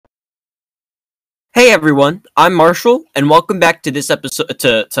Hey everyone, I'm Marshall, and welcome back to this episode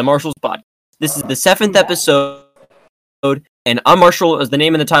to Marshall's Pod. This is the 7th episode, and I'm Marshall, as the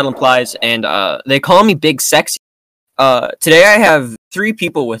name in the title implies, and they call me Big Sexy. Today I have 3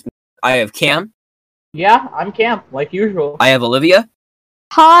 people with me. I have Cam. Yeah, I'm Cam, like usual. I have Olivia.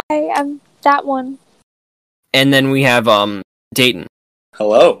 Hi, I'm that one. And then we have Dayton.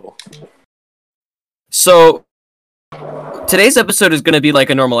 Hello. So today's episode is going to be like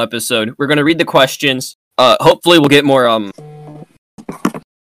a normal episode. We're going to read the questions. Hopefully we'll get more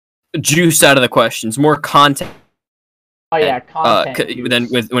juice out of the questions, more content. Oh yeah, content. Than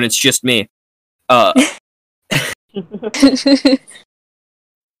when it's just me.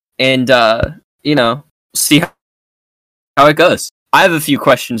 And see how it goes. I have a few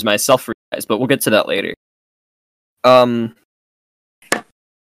questions myself for you guys, but we'll get to that later. Our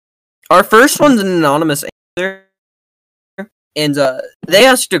first one's an anonymous answer, and they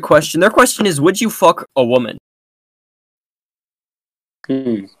asked a question. Their question is, would you fuck a woman?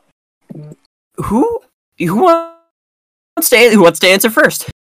 Who wants to answer first?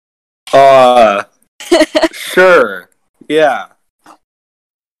 Sure. Yeah.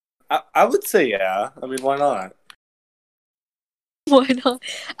 I would say yeah. I mean, why not? Why not?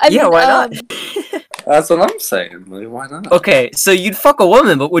 Why not? That's what I'm saying. Like, why not? Okay, so you'd fuck a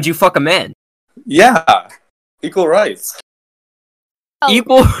woman, but would you fuck a man? Yeah. Equal rights.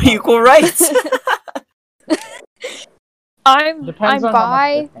 Equal rights. I'm Depends on bi.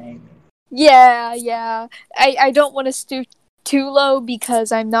 how much they're paying. Yeah. I don't want to stoop too low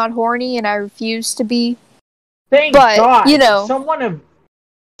because I'm not horny and I refuse to be. Thank But, God, you know, someone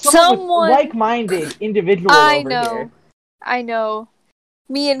with like-minded individual I over know. here. I know.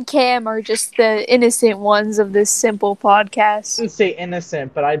 Me and Cam are just the innocent ones of this simple podcast. I wouldn't say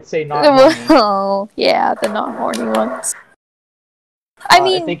innocent, but I'd say not horny. Oh, yeah, the not horny ones. I If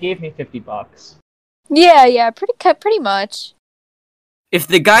mean, they gave me $50. yeah, pretty much. If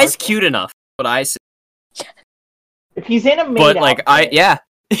the guy's cute enough, what I say. If he's in a maid But like outfit, yeah.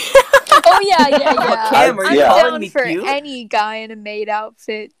 Oh yeah. Cam, are I'm you calling down me for cute? any guy in a maid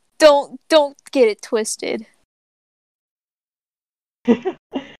outfit. Don't get it twisted.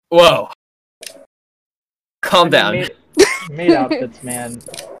 Whoa. Calm I down. mean, maid outfits, man.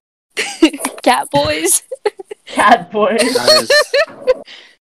 Cat boys. Cat boys. Nice.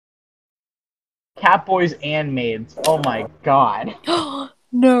 Cat boys and maids. Oh my God.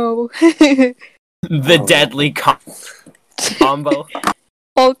 No. The deadly combo.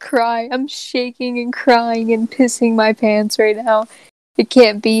 I'll cry. I'm shaking and crying and pissing my pants right now. It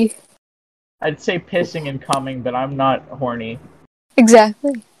can't be. I'd say pissing and coming, but I'm not horny.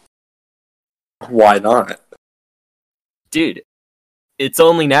 Exactly. Why not? Dude, it's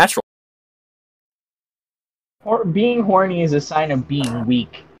only natural. Being horny is a sign of being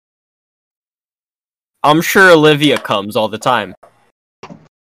weak. I'm sure Olivia comes all the time.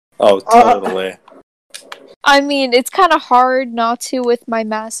 Oh, totally. I mean, it's kind of hard not to with my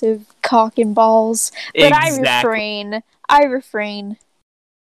massive cock and balls, but Exactly. I refrain.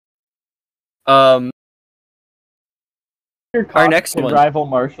 Your Our cock next could one. rival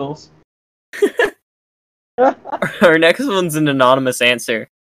Marshall's. Our next one's an anonymous answer.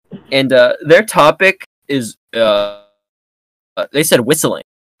 And their topic is they said whistling.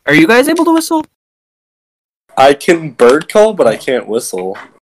 Are you guys able to whistle? I can bird call, but I can't whistle.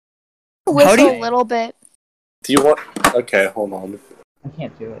 Whistle do you- a little bit. Do you want? Okay, hold on. I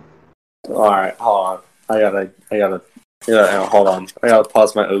can't do it. Alright, hold on. I gotta. Yeah, hold on. I gotta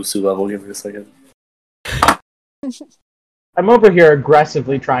pause my OSU level. Give me a second. I'm over here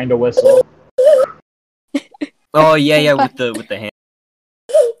aggressively trying to whistle. Oh yeah, with the hand.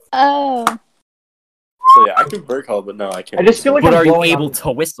 Oh. So yeah, I can bird call, but no, I can't. I just feel like But I'm are you blowing able on-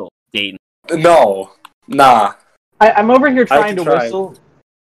 to whistle, Dayton? No. Nah. I'm over here trying to can try. whistle,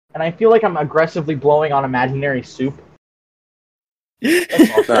 and I feel like I'm aggressively blowing on imaginary soup. No,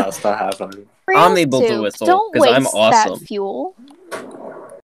 it's not happening. I'm able to Soup. whistle, Don't 'cause waste I'm awesome. that fuel.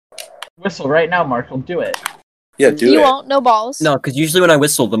 Whistle right now, Marshall. Do it. Yeah, do You it. won't. No balls. No, because usually when I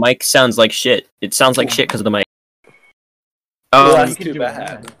whistle, the mic sounds like shit. It sounds like shit because of the mic. Well, You that's can too do it bad.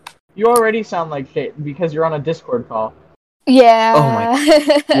 anyway. You already sound like shit because you're on a Discord call. Yeah. Oh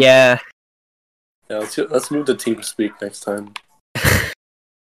my- Yeah. Yeah, let's move to TeamSpeak next time.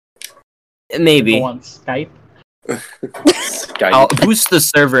 Maybe. Go on Skype. Skype. I'll boost the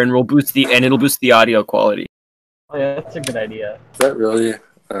server and it'll boost the audio quality. Oh yeah, that's a good idea. Is that really?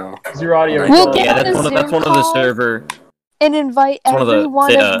 Oh. Is your audio? We'll recording? get Yeah, on that's a one of Zoom the call. server. And invite It's one of the- every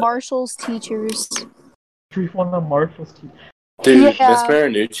one the, of Marshall's teachers. One of Marshall's teachers. Dude, Yeah. Miss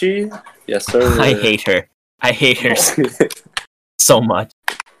Marinucci? Yes, sir. I hate her. I hate her so much.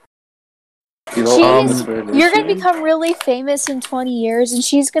 You know, She's- You're gonna become really famous in 20 years, and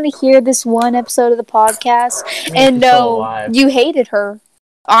she's gonna hear this one episode of the podcast and She's still know alive. you hated her.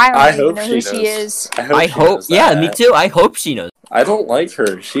 I don't I even hope know she who knows. she is. I she hope. knows Yeah, that. me too. I hope she knows. I don't like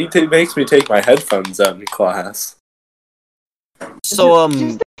her. She makes me take my headphones out in class. So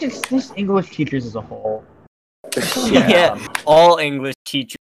Just English teachers as a whole. Yeah. all English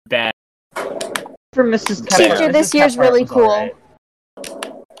teachers are bad. For Mrs. Teacher Tepper, this Mrs. year's Tepper really was cool.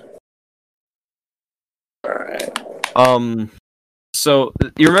 alright. Alright. So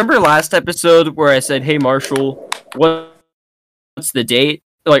you remember last episode where I said, "Hey Marshall, what's the date?"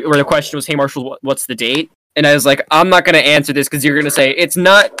 Like, where the question was, "Hey Marshall, what's the date?" And I was like, "I'm not gonna answer this because you're gonna say it's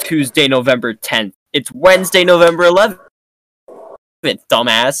not Tuesday, November 10th. It's Wednesday, November 11th."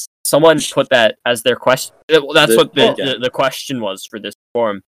 Dumbass. Someone put that as their question. That's what the question was for this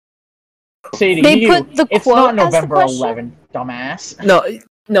forum. Sadie, They you, put the it's quote not as the November question? 11th, dumbass.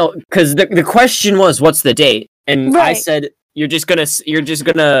 No, because the question was, "What's the date?" And I Right. said, "You're just gonna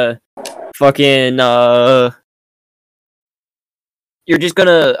fucking you're just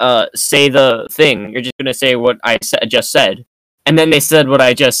gonna say the thing. You're just gonna say what I just said." And then they said what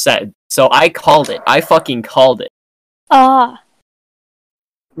I just said. So I called it. I fucking called it. Ah.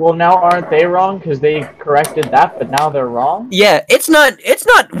 Well, now aren't they wrong because they corrected that, but now they're wrong? Yeah, it's not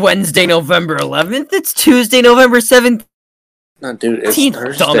Wednesday, November 11th. It's Tuesday, November 7th. No, dude, it's Teen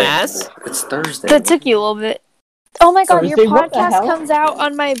Thursday. dumbass. It's Thursday. That took you a little bit. Oh my god, your Thursday? What the podcast hell? comes out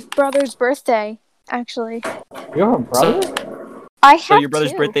on my brother's birthday, actually. You're a brother? I have So your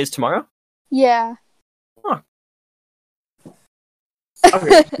brother's two. birthday is tomorrow? Yeah.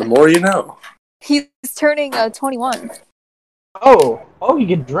 Okay. The more you know. He's turning 21. Oh, you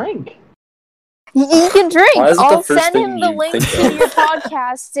can drink. You can drink. Why is it the I'll first send thing him the you link think to of? your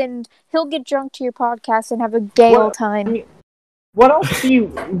podcast, and he'll get drunk to your podcast and have a gay What- old time. What else do you?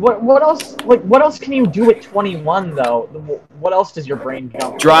 What else? Like, what else can you do at 21 though? What else does your brain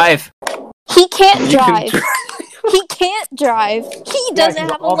jump? to? Drive. He can't You can drive. He can't drive. He doesn't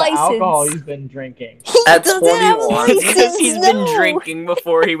 'cause have a all the license. alcohol he's been drinking. He At doesn't have a 21. license. Because he's been no. drinking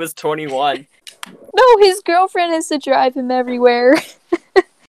before he was 21. No, his girlfriend has to drive him everywhere.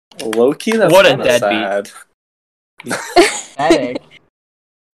 Low-key, that's What a kinda deadbeat. sad. Headache.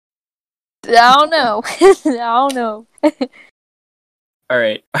 I don't know. I don't know. All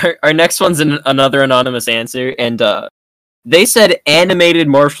right. Our next one's another anonymous answer, and they said animated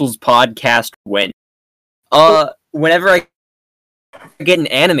Marshall's podcast when. Whenever I get an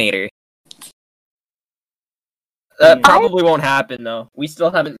animator. That probably won't happen though. We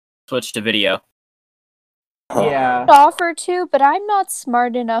still haven't switched to video. Yeah. Offer to, but I'm not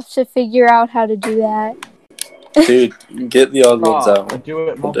smart enough to figure out how to do that. Dude, get the odd ones Oh, out. do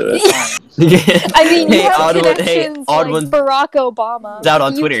it We'll do multiple it. times. I mean, you Hey, have odd one- connections odd like ones Barack Obama. out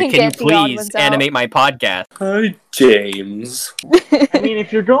on Twitter. Can you get the odd please ones out. animate my podcast? Hi, James. I mean,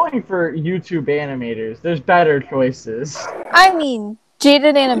 if you're going for YouTube animators, there's better choices. I mean,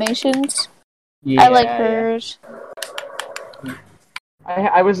 Jaded Animations. Yeah, I like yeah. hers.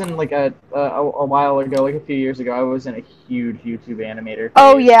 I was in like a while ago, like a few years ago. I was in a huge YouTube animator.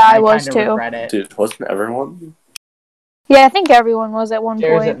 Oh, phase, yeah, and I was kinda too. regret it. Dude, wasn't everyone? Yeah, I think everyone was at one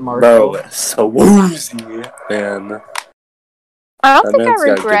There's point. at Marshall. Bro, so woozy, man. I don't That think I man's got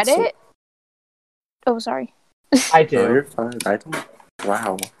regret good it. Oh, sorry. I No, do. you're fine. I don't.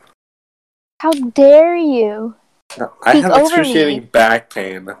 Wow. How dare you? No, I Speak have over excruciating me. back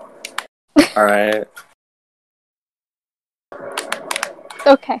pain. Alright.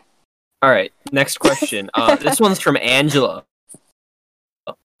 Okay. All right. Next question. This one's from Angela.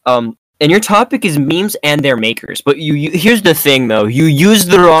 And your topic is memes and their makers, but you here's the thing though. You used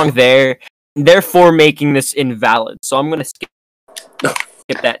the wrong there, therefore making this invalid. So I'm gonna skip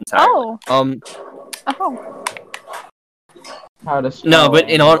that entirely. Oh. Oh. How to No, spell but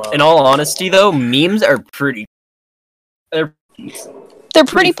in all honesty though, memes are pretty. They're They're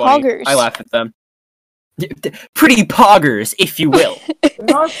pretty funny. poggers. I laugh at them. Pretty poggers, if you will. They're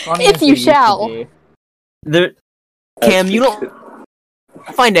not as funny If as they you used to shall. be. They're, Cam, you don't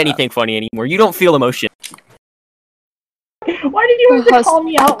find anything funny anymore. You don't feel emotion. Why did you have to Husk- call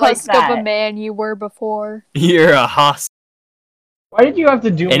me out like Husk of a that? man you were before. You're a husk, Why did you have to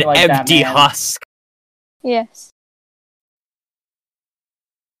do me an like that, empty man? husk. Yes.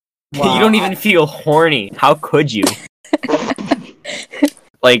 Wow. You don't even feel horny. How could you?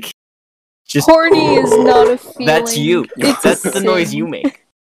 Like, just Horny is not a feeling. that's you. It's That's a the noise sin. you make.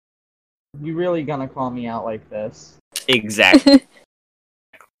 You really gonna call me out like this? Exactly.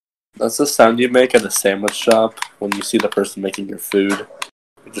 That's the sound you make at a sandwich shop when you see the person making your food.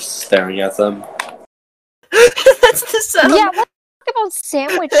 You're just staring at them. That's the sound. Yeah, what about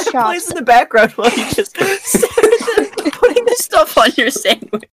sandwich It plays shops. in the background while you just putting this stuff on your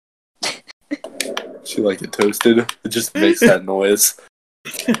sandwich. She like it toasted. It just makes that noise.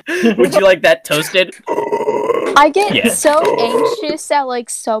 Would you like that toasted? I get Yeah. so anxious at like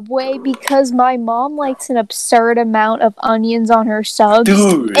Subway because my mom likes an absurd amount of onions on her subs.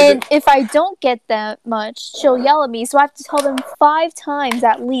 Dude. And if I don't get that much, she'll yell at me. So I have to tell them 5 times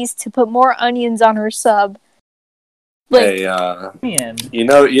at least to put more onions on her sub. Like, Hey, Man. you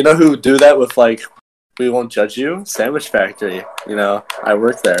know who do that with like We Won't Judge You? Sandwich Factory. You know, I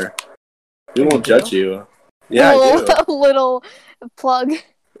work there. We won't do? judge you. Yeah, I do. a little plug.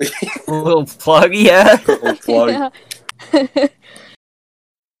 A little plug, yeah. Little plug. Yeah.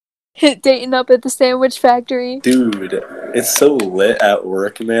 Dating up at the sandwich factory. Dude, it's so lit at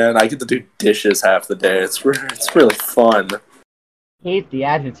work, man. I get to do dishes half the day. It's really fun. Hate the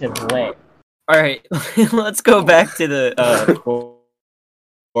adjective lit. All right, let's go back to the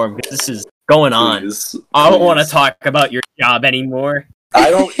form because this is going on. Please, I don't want to please. talk about your job anymore. I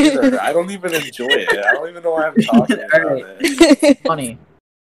don't either. I don't even enjoy it. I don't even know why I'm talking about Alright. it. Funny.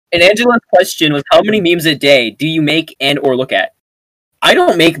 And Angela's question was, how many memes a day do you make and or look at? I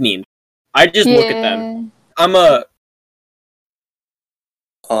don't make memes. I just look at them. I'm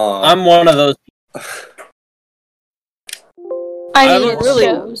one of those. I I mean, don't it really-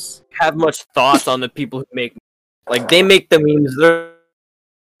 shows. Have much thoughts on the people who make like they make the memes. They're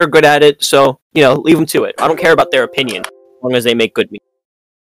good at it, so leave them to it. I don't care about their opinion as long as they make good memes.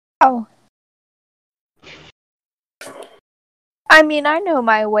 Oh. I mean, I know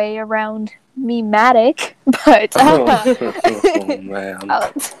my way around mematic, but Oh, man.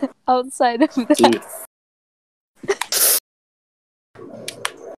 outside of that, Dude,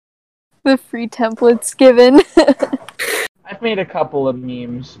 the free templates given. I've made a couple of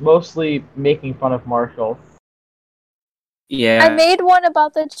memes, mostly making fun of Marshall. Yeah. I made one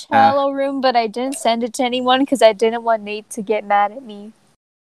about the cello room, but I didn't send it to anyone because I didn't want Nate to get mad at me.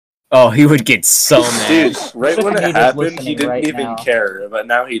 Oh, he would get so mad. dude, right when He it is happened, listening he didn't right even now. care, but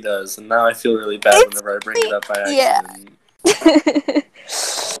now he does, and now I feel really bad whenever I bring it up by Yeah. accident.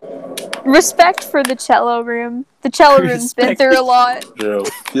 Respect for the cello room. The cello room's been Respect. through a lot. Bro,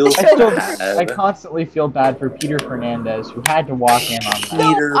 feels I still, bad. I constantly feel bad for Peter Fernandez, who had to walk in on that.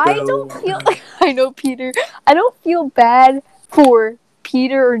 Peter, I bro. don't feel. I know Peter. I don't feel bad for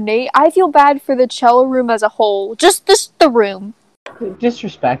Peter or Nate. I feel bad for the cello room as a whole. Just the room.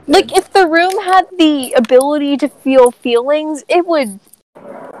 Disrespected. Like, if the room had the ability to feel feelings, it would.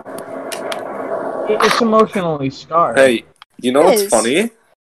 It's emotionally scarred. Hey, you know what's Is. funny?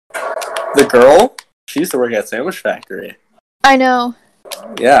 The girl, she used to work at Sandwich Factory. I know.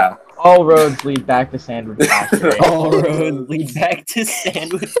 Yeah. All roads lead back to Sandwich Factory. All roads lead back to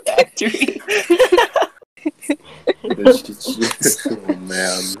Sandwich Factory. Oh,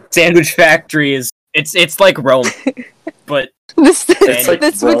 man. Sandwich Factory is it's like Rome, but This, It's like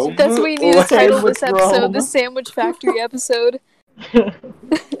that's Rome? what we need to What? title this Sandwich episode: Rome? the Sandwich Factory episode.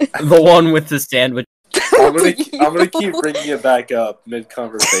 the one with the sandwich. I'm gonna keep bringing it back up mid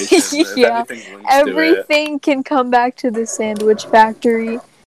conversation. If Yeah. anything links Everything can come back to the Sandwich Factory. to it.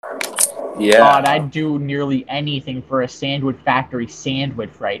 Yeah. God, I'd do nearly anything for a Sandwich Factory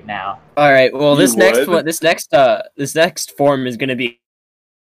sandwich right now. All right. Well, this You next would? one, this next form is going to be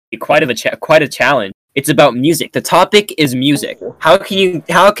quite a challenge. It's about music. The topic is music. How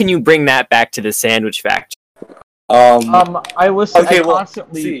can you bring that back to the Sandwich Factory? I listen. Okay, I well,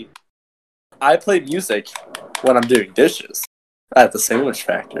 constantly. see, I play music when I'm doing dishes at the Sandwich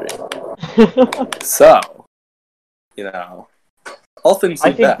Factory. So, all things I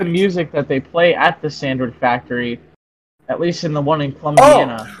like think that. the music that they play at the Sandwich Factory, at least in the one in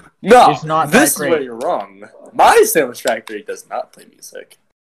Columbiana, No, is not this that is where great. you're wrong. My Sandwich Factory does not play music.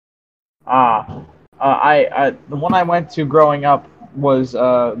 the one I went to growing up was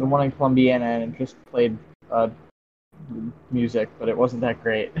the one in Columbiana, and it just played music, but it wasn't that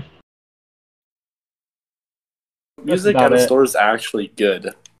great. Music about at a it. store is actually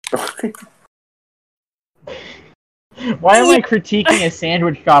good. Why am I critiquing a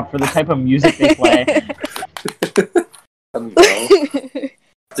sandwich shop for the type of music they play? I don't know.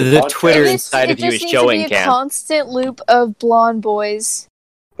 The podcast. Twitter It inside of you just is needs showing to be a Cam. constant loop of blonde boys.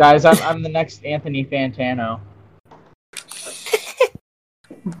 Guys, I'm the next Anthony Fantano.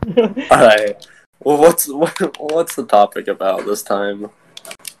 Alright. Well, what's the topic about this time?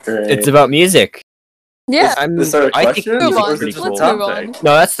 Alright. It's about music. Yeah. Is there a I think question? Move music's on. pretty Let's cool. move on.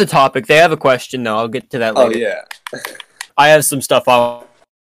 No, that's the topic. They have a question though. I'll get to that Oh later. yeah. I have some stuff I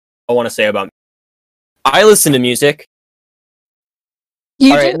want to say about. I listen to music.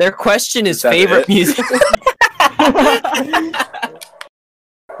 You All right, do? and their question is Is that favorite it? music.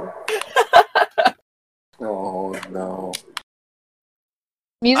 no.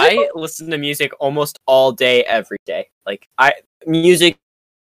 Music? I listen to music almost all day, every day. Like music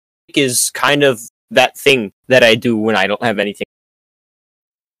is kind of that thing that I do when I don't have anything.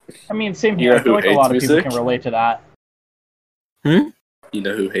 I mean, same You here. know I feel who like a hates lot of people music? can relate to that. You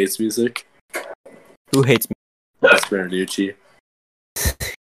know who hates music? Who hates me? That's Marinucci.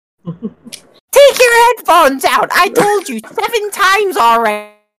 Take your headphones out! I told you 7 times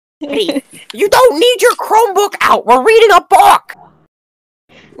already! You don't need your Chromebook out! We're reading a book!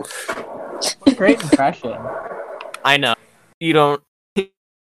 Great impression. I know. You don't...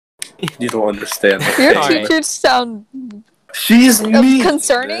 You don't understand. the Your Sorry. thing. teachers sound She's mean.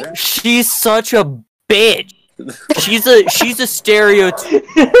 concerning? man. She's such a bitch! She's a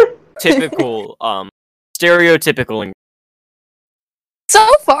stereotypical... So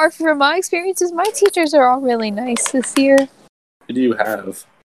far, from my experiences, my teachers are all really nice this year. Who do you have?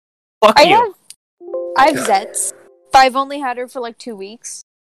 Fuck you. I have Zets, but I've only had her for like 2 weeks,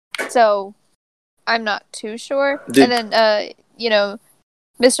 so I'm not too sure. Did- And then,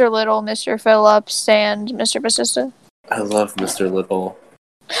 Mr. Little, Mr. Phillips, and Mr. Basista. I love Mr. Little.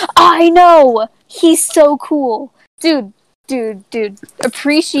 I know! He's so cool. Dude.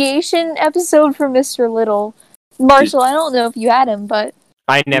 Appreciation episode for Mr. Little. Marshall, I don't know if you had him, but...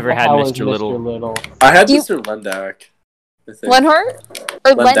 I never had How is Mr. Little. I had You- Mr. Lendak. I think. Lenhart?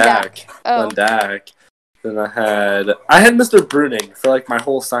 Or Lendak? Oh. Lendak. Then I had Mr. Bruning for like my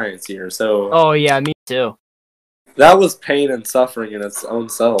whole science year. So Oh yeah, me too. that was pain and suffering in its own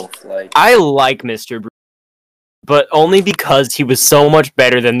self. Like I like Mr. But only because he was so much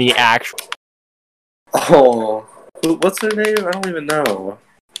better than the actual... what's her name? I don't even know.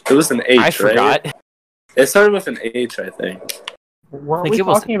 It was an H, I right? forgot. It started with an H, I think. Weren't Like we it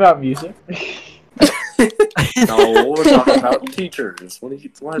was- talking about music? No, we're talking about teachers. What? I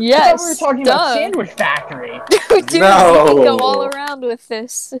thought Yes, we were talking duh. about Sandwich Factory. Dude, No. we can go all around with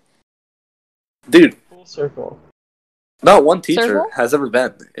this. Dude, Full circle. not one teacher Circle? has ever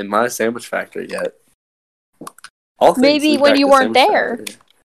been in my sandwich factory yet. All things Maybe lead when back you to weren't Sandwich there.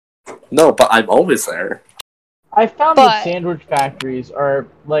 Factory. No, but I'm always there. I found But- that sandwich factories are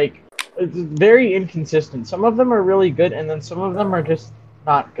like it's very inconsistent. Some of them are really good, and then some of them are just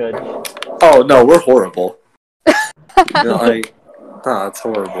not good. Oh no, we're horrible. Like, it's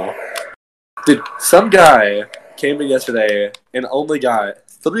horrible. Dude, some guy came in yesterday and only got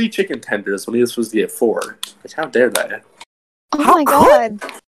 3 chicken tenders when he was supposed to get 4. Like, how dare they? Oh How my god.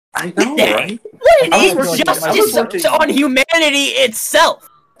 I know, Yeah. right? What I an was working- I was injustice working- on humanity itself!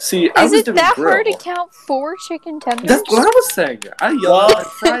 See, I Is was it doing that grill. hard to count 4 chicken tenders? That's what I was saying. I yelled at my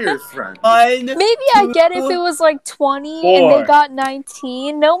fryer friend. Maybe I get if it was like 20 and they 4. got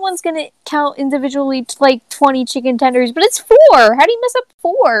 19. No one's gonna count individually like 20 chicken tenders, but it's 4. How do you mess up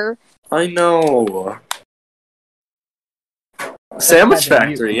 4? I know. Sandwich Had to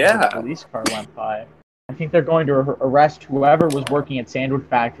mute Factory, when yeah. The police car went by. I think they're going to arrest whoever was working at Sandwich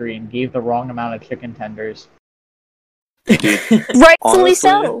Factory and gave the wrong amount of chicken tenders. Rightfully Honestly,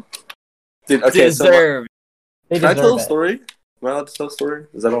 so. Dude, okay, so Deserved. They can I deserve tell a it. story? Am I allowed to tell a story?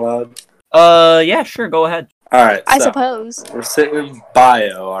 Is that allowed? Yeah, sure, go ahead. Alright, I so suppose. we're sitting in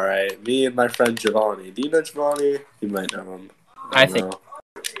bio, alright? Me and my friend Giovanni. Do you know Giovanni? You might know him. I don't think-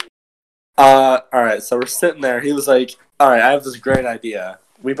 know. Alright, so we're sitting there. He was like, alright, I have this great idea.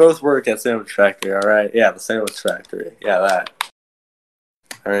 We both work at Sandwich Factory, alright? Yeah, the Sandwich Factory. Yeah, that.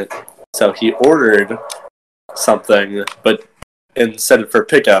 Alright. So he ordered something, but instead of for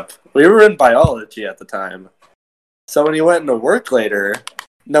pickup, we were in biology at the time. So when he went into work later,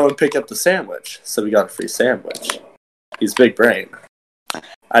 no one picked up the sandwich, so we got a free sandwich. He's big brain.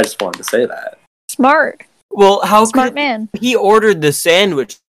 I just wanted to say that. Smart. Well, how Smart could man. he ordered the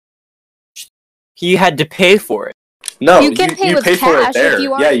sandwich? He had to pay for it. No, You can pay with pay for it cash if there. you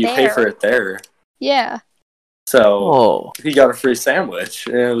Yeah, aren't you pay there. for it there. Yeah. So Oh, he got a free sandwich,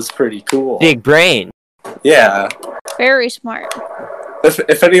 and it was pretty cool. big brain. Yeah. Very smart.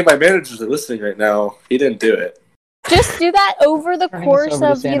 If any of my managers are listening right now, he didn't do it. Just do that over the Turning us course over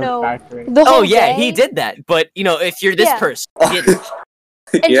to of, Sandwich Factory. the whole Oh yeah, day. he did that. But if you're this Yeah. person, you didn't.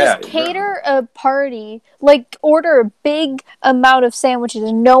 And yeah, just cater a party. Like, order a big amount of sandwiches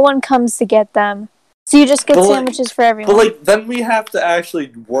and no one comes to get them. So you just get But, like- sandwiches for everyone. But like, then we have to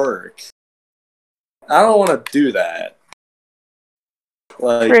actually work. I don't want to do that.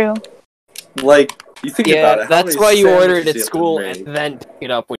 Like, True. you think about Yeah, it. how that's many why you sandwiches ordered you at have to school make? and then pick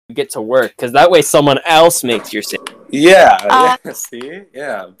it up when you get to work, because that way someone else makes your sandwich. Yeah, Uh, yeah. See,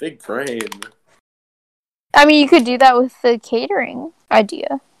 yeah, big brain. I mean, you could do that with the catering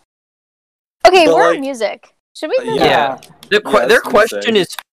idea. Okay, But, we're like- on music. Should we move Yeah. on? Their Yeah, their that's what I'm question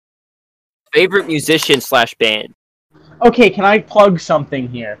is favorite musician / band. Okay, can I plug something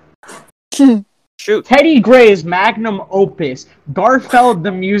here? Shoot. Teddy Gray's magnum opus, Garfield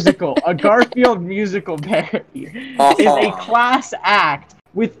the Musical, a Garfield musical parody, is a class act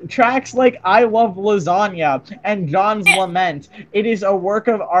with tracks like I Love Lasagna and John's Lament. It is a work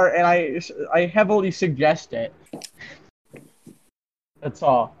of art, and I heavily suggest it. That's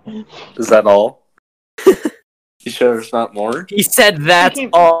all. Is that all? You sure there's not more? He said that's Speaking-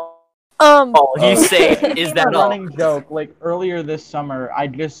 all. All Oh. you say is Became that a all. running joke. Like earlier this summer, I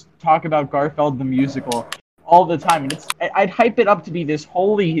just talk about Garfield the musical all the time, and I'd hype it up to be this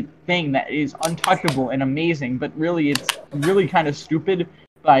holy thing that is untouchable and amazing, but really it's really kind of stupid.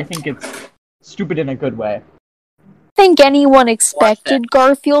 But I think it's stupid in a good way. think anyone expected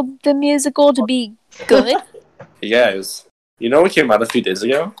Garfield the musical to be good. Hey guys, you know what came out a few days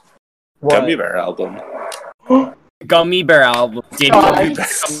ago? What? Gummy Bear album. Gummy Bear album. Did God.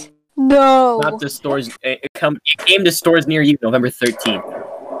 No. not to stores. It came to stores near you, November 13th.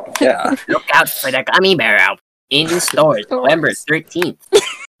 Yeah. Look out for the Gummy Bear album in stores, November 13th.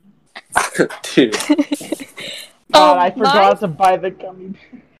 Dude, God, I forgot to buy the gummy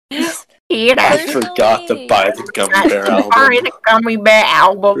bear. Peter, I forgot to buy the Gummy Bear album. the Gummy Bear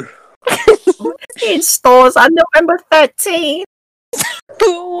album in stores on November 13th.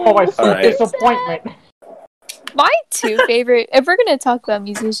 Oh, I feel Alright. disappointment. My two favorite, if we're gonna talk about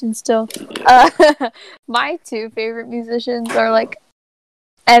musicians still, my two favorite musicians are like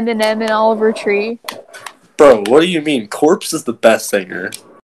Eminem and Oliver Tree. Bro, what do you mean? Corpse is the best singer.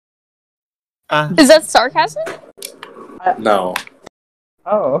 Is that sarcasm? No.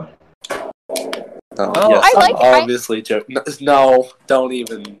 Oh. No. Oh, Yes, I like- I'm obviously joking. No, don't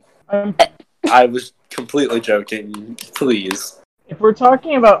even. Um, I was completely joking. Please. if we're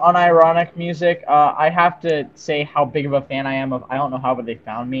talking about unironic music, I have to say how big of a fan I am of I Don't Know How But They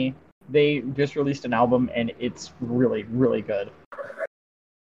Found Me. They just released an album, and it's really, really good.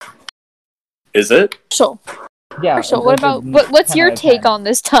 Is it? Marshall, Yeah. Marshall, what about what's your take on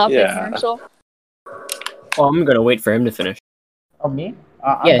this topic, Yeah. Marshall? Oh, I'm gonna wait for him to finish. Oh, me?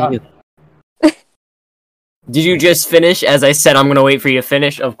 I'm Yeah, done. you. Did you just finish? As I said, I'm gonna wait for you to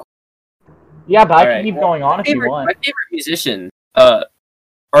finish. Of course. Yeah, but I Alright. can keep going on if you My want. favorite musician,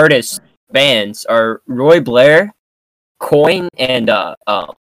 artists, bands are Roy Blair, Coin, and the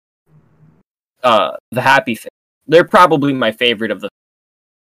Happy Face. They're probably my favorite of the.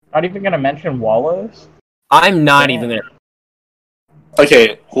 Not even gonna mention Wallows. I'm not Damn. even gonna.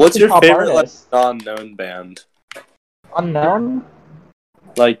 Okay, what's your Top favorite like artist. non-known band? Unknown?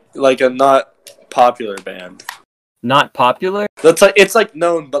 Like a not popular band. Not popular. That's like it's like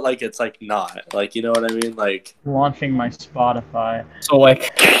known, but like it's like not. Like you know what I mean? Like Launching my Spotify. So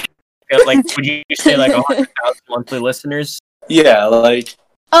like would you say like 100,000 monthly listeners? yeah, like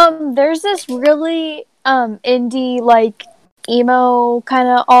There's this really indie like emo kind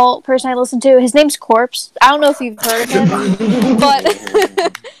of alt person I listen to. His name's Corpse. I don't know if you've heard of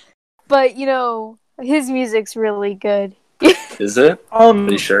him, but you know his music's really good. is it? Are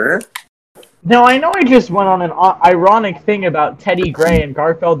you sure? Now, I know I just went on an ironic thing about Teddy Gray and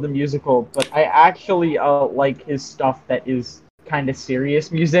Garfield the musical, but I actually like his stuff that is kind of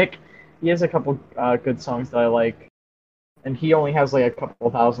serious music. He has a couple good songs that I like, and he only has like a couple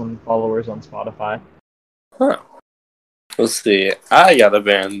thousand followers on Spotify. Huh. Let's see. I got a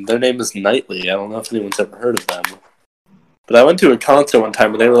band. Their name is Nightly. I don't know if anyone's ever heard of them. But I went to a concert one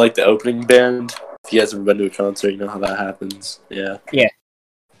time and they were like the opening band. If you guys ever been to a concert, you know how that happens. Yeah. Yeah.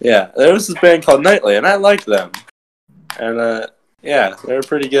 Yeah. There was this band called Nightly and I liked them. And yeah, they were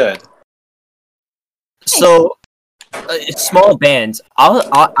pretty good. So small bands.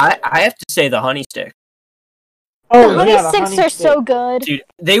 I have to say the Honey Stick. Oh, The Honey yeah, the Sticks Honey are Stick. so good. Dude,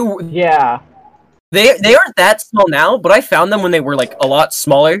 Yeah. they aren't that small now, but I found them when they were like a lot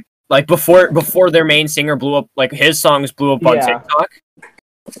smaller. Like before their main singer blew up, like his songs blew up on Yeah. TikTok.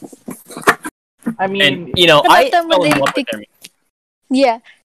 I mean, And you know, What about I them when fell in they- love they- with their music. Yeah.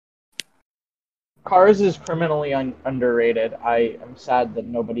 Cars is criminally underrated. I am sad that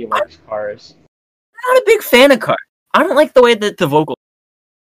nobody likes Cars. I'm not a big fan of Cars. I don't like the way that the vocal.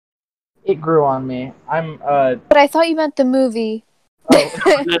 It grew on me. I'm But I thought you meant the movie.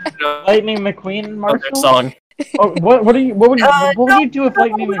 Lightning McQueen, Their Marshall. song. Oh, what would you what would No, you do if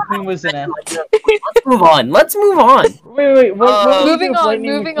Lightning McQueen was in it? Let's move on. Let's move on. Wait, what would you Moving do if on,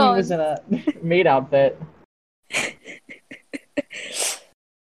 Lightning moving McQueen on. was in a maid outfit?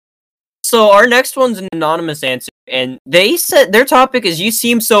 So our next one's an anonymous answer, and they said their topic is "You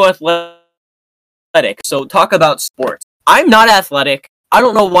seem so athletic." So talk about sports. I'm not athletic. I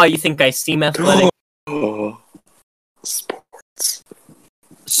don't know why you think I seem athletic. Oh. Sports.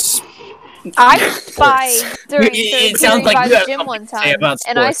 I was by during It third sounds period like by you the have gym something one to say time, about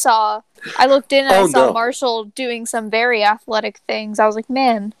and I sports. looked in and Oh, I saw no. Marshall doing some very athletic things. I was like,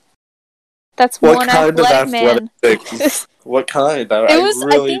 man, that's What one kind of athletic man. athletic things? What kind? I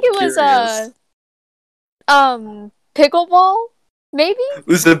think it was pickleball, maybe It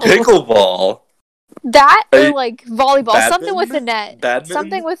was a pickleball. that Are or you- like volleyball, something with a Badminton? net, Badminton?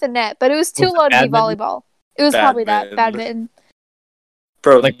 something with a net, but it was too Was it low to be badminton? volleyball. It was probably that Badminton. badminton.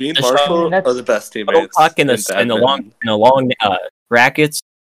 Bro, Like me and the Marshall shuttle- are the best teammates. Shuttlecock and in the long rackets.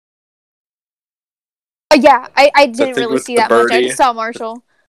 Yeah, I didn't thing really with see the that much. I birdie. just saw Marshall.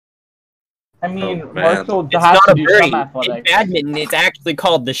 I mean, Oh, man. Marshall It's has not to a do birdie. some In athletics. badminton, it's actually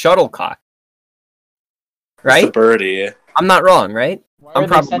called the shuttlecock. It's a Right? birdie. I'm not wrong, right? Why I'm are they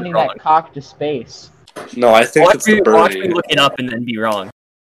probably sending wrong. that cock to space? No, I think Watch it's the me birdie. look it up and then be wrong.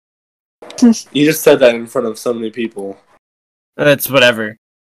 You just said that in front of so many people. That's whatever.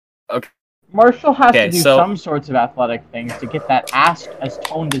 Marshall has Okay, to do so- some sorts of athletic things to get that ass as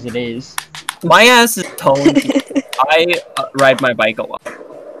toned as it is. My ass is toned. I ride my bike a lot.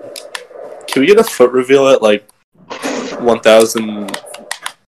 Can we get a foot reveal at like 1,000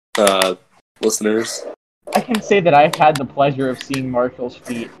 listeners? I can say that I've had the pleasure of seeing Marshall's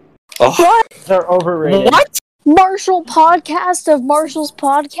feet. Oh, They're overrated. What? Marshall podcast of Marshall's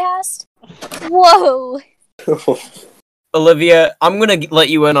podcast. Whoa! Olivia, I'm gonna let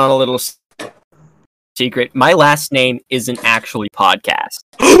you in on a little secret. My last name isn't actually podcast.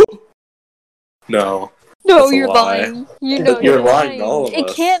 no. No, That's a you're lie. lying. You know You're you're lying to all of It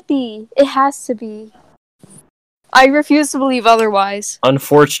us. can't be. It has to be. I refuse to believe otherwise.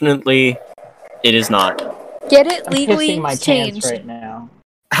 Unfortunately, it is not. Get it I'm legally pissing my changed. pants right now.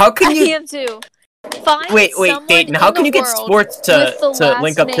 How I can you am too. Find wait, someone Dayton? How in can the you get world sports to with the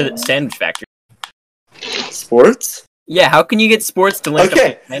link last up to the name- Sandwich Factory? Sports? Yeah, how can you get sports to link up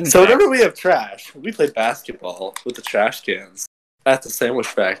Okay, to the Sandwich so Factory? whenever we have trash, we play basketball with the trash cans at the Sandwich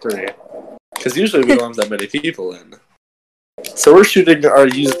Factory. Because usually we don't have that many people in. So we're shooting our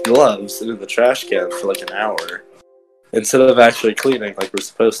used gloves into the trash can for like an hour. Instead of actually cleaning like we're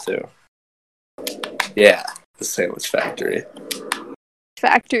supposed to. Yeah, the Sandwich Factory.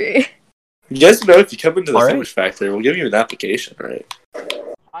 Factory. You guys know if you come into the All right. Sandwich Factory, we'll give you an application, right?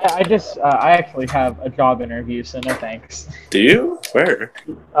 I actually have a job interview, so no thanks. Do you? Where?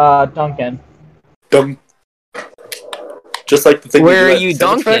 Duncan. Just like the thing Where we do are at you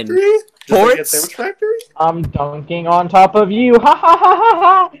Sandwich dunking? Factory? Just like at Sports? Sandwich Factory? I'm dunking on top of you. Ha ha ha ha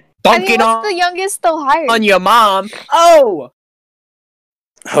ha! I mean, Dunking what's the youngest they'll hire? on your mom. Oh,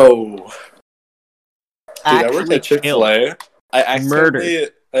 Oh. Dude, I worked actually at Chick-fil-A. I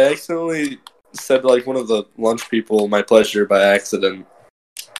accidentally said to, like, one of the lunch people my pleasure by accident.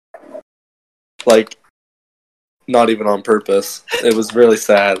 Like, not even on purpose. It was really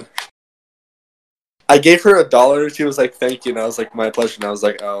sad. I gave her $1. She was like, "Thank you," and I was like, "My pleasure." And I was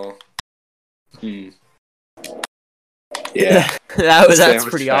like, "Oh, Yeah, that's Sandwich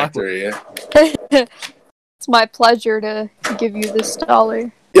pretty awkward. Factory. It's my pleasure to give you this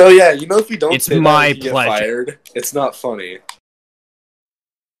 $1. Yo, yeah, you know if we don't It's say that, my we can get pleasure. fired. It's not funny.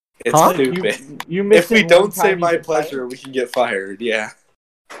 It's Huh? stupid. You missed If we it one don't say time, you my get fired? pleasure, we can get fired. Yeah.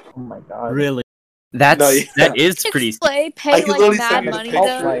 Oh my god. Really? That's No, yeah. that is pretty. Chick-fil-A I pay can like literally mad send you money a picture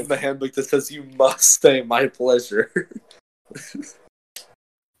though. like- in the handbook that says you must say my pleasure.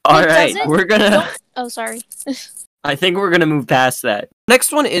 All It right, doesn't- we're gonna. Don't- Oh, sorry. I think we're gonna move past that.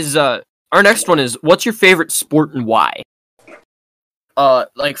 Next one is Our next one is, what's your favorite sport and why?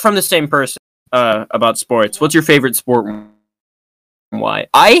 Like from the same person. About sports. What's your favorite sport and why?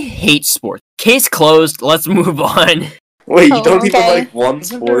 I hate sports. Case closed. Let's move on. Wait, you Oh, don't even okay. like one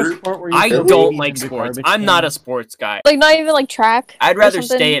Isn't there a sport? sport where you I throw don't babies like into sports. garbage I'm not a cans? sports guy. Like not even like track. I'd or rather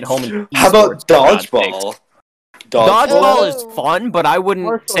something? stay at home and How about play sports, for God's sakes. dodgeball? Dodgeball is Oh. fun, but I wouldn't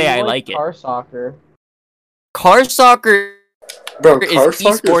Marshall, say you I like it. car soccer. Car soccer, Bro, is car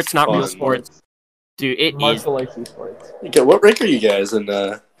soccer esports, is not real fun. sports. dude, it is. Marshall likes esports. Okay, what rank are you guys in?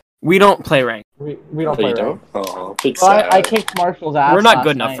 We don't play rank. We don't Oh, play you rank. don't? Oh, big Well, sad. I kicked Marshall's ass. We're not last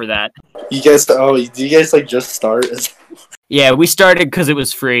good enough night. for that. You guys, do you guys like just start? Yeah, we started because it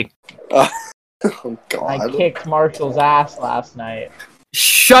was free. Oh I God! kicked Marshall's ass last night.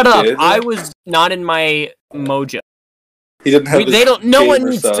 Shut up! Did? I was not in my mojo. He didn't have. They don't. No one gamer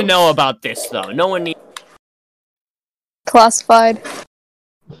needs to subs. know about this though. No one needs. Classified.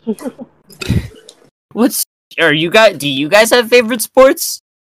 What's? Are you guys? Do you guys have favorite sports?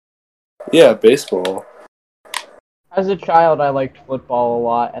 Yeah, baseball. As a child, I liked football a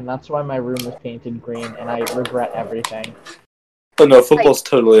lot, and that's why my room was painted green, and I regret everything. Oh no, football's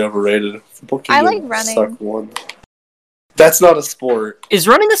totally overrated. Football can I go like running. Suck one. That's not a sport. Is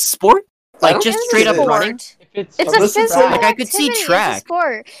running a sport? Like, It just is straight a up sport. running? If it's It's a a Listen, physical like, I could see activity. track. It's a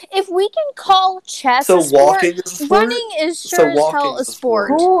sport. If we can call chess So a sport, walking is a sport? running is So sure as walking hell a is a sport.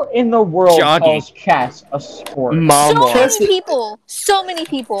 sport. Who in the world Jogging. calls chess a sport? Mom So walk. Chess many is- people. So many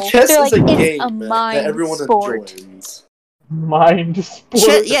people. Chess They're is like, a it's game a that mind everyone sport. enjoys. Mind sport.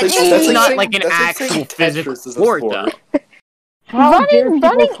 Yeah, That's chess that's is like not saying- like an that's like actual saying physical Tetris is a sport, sport. though. How dare Running, people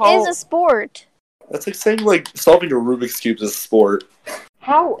running call is a sport. That's like saying like solving a Rubik's Cube is a sport.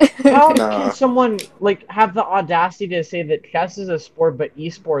 how Nah. can someone like have the audacity to say that chess is a sport but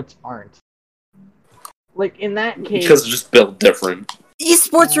esports aren't? Like in that case, Because it's just built different.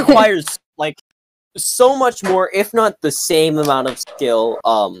 Esports requires like so much more, if not the same amount of skill,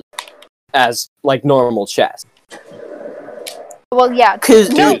 as like normal chess. Well, yeah. Because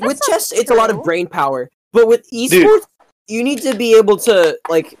No, with that's not chess, it's a lot of true. brain power, but with esports, Dude. you need to be able to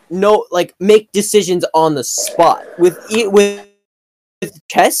make decisions on the spot. With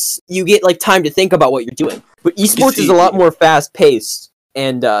chess, you get like time to think about what you're doing. But esports is a lot more fast paced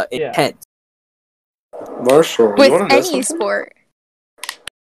and intense. Marshall, you With want to know any something? sport.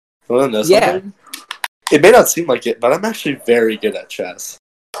 You want to know Yeah. something? It may not seem like it, but I'm actually very good at chess.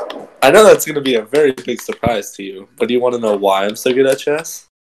 I know that's going to be a very big surprise to you, but do you want to know why I'm so good at chess?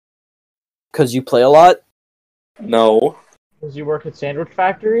 Because you play a lot. No. does you work at Sandwich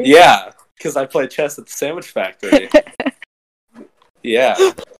Factory? Yeah, because I play chess at the Sandwich Factory. Yeah.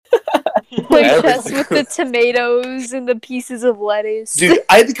 Play chess Everything. with the tomatoes and the pieces of lettuce. Dude,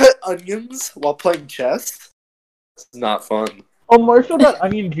 I had to cut onions while playing chess. It's not fun. Oh, Marshall got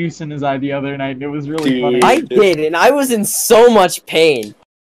onion juice in his eye the other night. And it was really Dude. funny. I did, and I was in so much pain.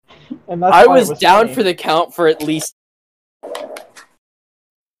 And that's I why it was down funny. for the count for at least.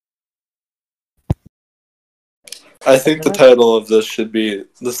 I think the title of this should be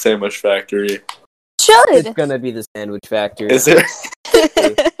The Sandwich Factory. It's Should. gonna be the Sandwich Factory. Is it?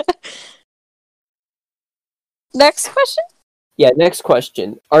 Next question? Yeah, next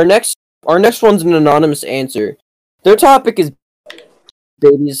question. Our next one's an anonymous answer. Their topic is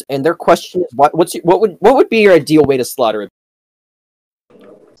babies, and their question is what would be your ideal way to slaughter a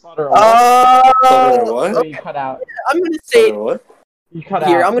Slaughter a what? Slaughter what? Oh, you cut out. I'm gonna say it What? You cut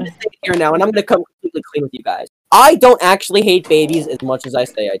here. out. I'm gonna say it here now, and I'm gonna come completely clean with you guys. I don't actually hate babies as much as I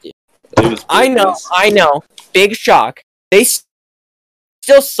say I do. It was I know. Big shock. They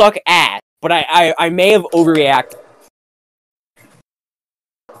still suck ass, but I may have overreacted.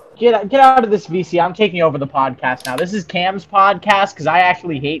 Get out of this, VC. I'm taking over the podcast now. This is Cam's podcast because I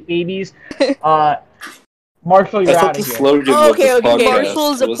actually hate babies. Marshall, I you're thought out the of here. slogan Oh, of this okay. podcast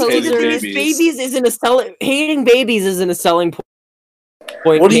Marshall's a was poser. hating Hating babies isn't a selling. Hating babies isn't a selling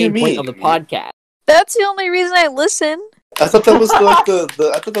point. What do you main point of mean? the podcast? That's the only reason I listen. I thought that was like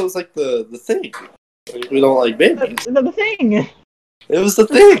I thought that was like the thing. We don't like babies. The thing. It was the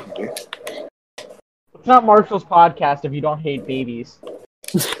thing. It's not Marshall's podcast if you don't hate babies.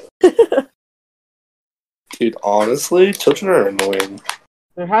 Dude, honestly, children are annoying.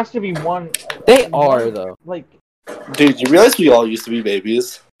 There has to be one. They are though. Like, Dude, you realize we all used to be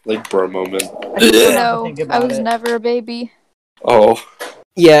babies? Like, bro moment. I still have to No, think I about was it. never a baby. Oh.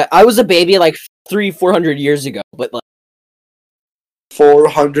 Yeah, I was a baby like 300-400 years ago, but like,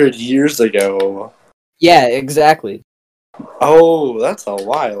 400 years ago. yeah, exactly. Oh, that's a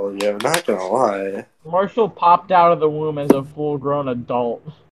while ago, not gonna lie. Marshall popped out of the womb as a full-grown adult.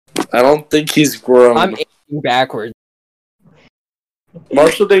 I don't think he's grown. I'm aging backwards.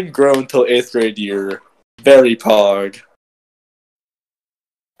 Marshall didn't grow until 8th grade year. Very pog.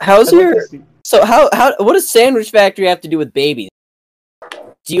 How's I'd like your to see- so how what does Sandwich Factory have to do with babies?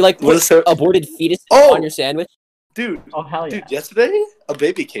 Do you like What put is so- aborted fetuses Oh! on your sandwich? Dude, Oh hell yeah! dude, yesterday, a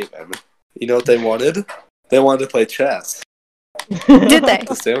baby came in. You know what they wanted? They wanted to play chess. Did they?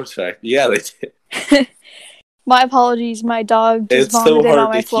 The Sandwich Factory. Yeah, they did. My apologies, my dog just It's so vomited on hard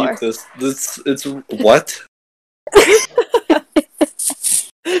my to floor. keep this. It's what?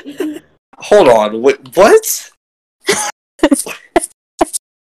 Hold on. Wait, what?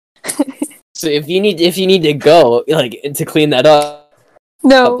 So if you need to go like to clean that up,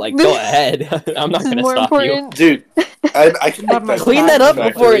 No, like go ahead. I'm not this is gonna more stop you. important. Dude, I can Have my that Clean that up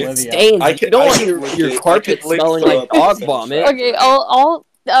Factory. before it Olivia. stains. I You can- don't I want can your link carpet it- link smelling the like dog Sandwich vomit. Factory. Okay, I'll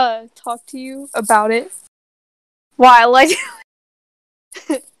talk to you about it. While I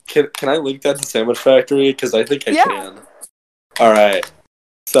Can I link that to Sandwich Factory? Because I think I Yeah. can. Alright.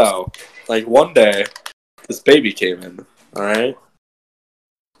 So, like one day, this baby came in, alright?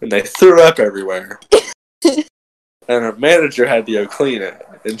 And they threw up everywhere. And our manager had to go clean it.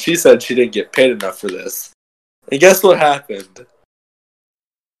 And she said she didn't get paid enough for this. And guess what happened? She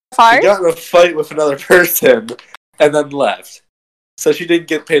fired. got in a fight with another person and then left. So she didn't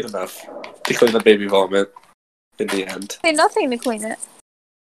get paid enough to clean the baby vomit in the end. Pay nothing to clean it.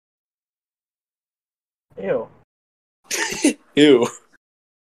 Ew. Ew.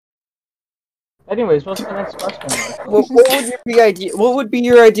 Anyways, what's the next question? What would be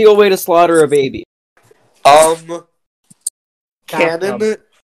your ideal way to slaughter a baby?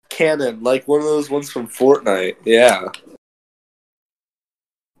 Cannon, like one of those ones from Fortnite. Yeah.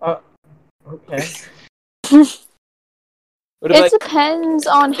 Okay. What It about depends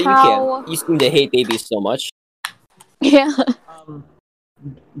on you? how. You seem to hate babies so much. Yeah.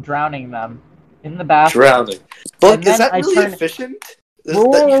 Drowning them in the bathroom. Drowning. But And is then that I really turn- efficient? Whoa,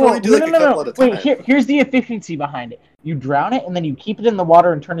 You can whoa, only do like a couple at a time. Wait, here's the efficiency behind it. You drown it and then you keep it in the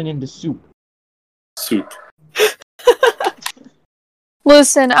water and turn it into soup. Soup.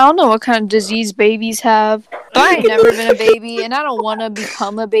 Listen, I don't know what kind of disease babies have, but I ain't never been a baby, and I don't want to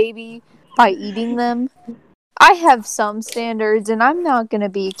become a baby by eating them. I have some standards, and I'm not gonna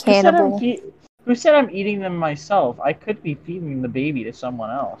be a cannibal. Who said I'm eating them myself? I could be feeding the baby to someone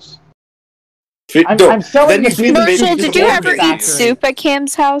else. I'm selling then the you feed baby the baby Marshall, to did the you more ever eat babies. soup at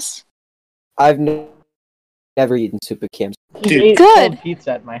Cam's house? I've never eaten soup at Cam's. He Dude. ate Good. cold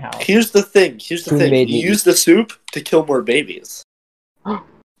pizza at my house. Here's the thing. Who made You me use the soup to kill more babies.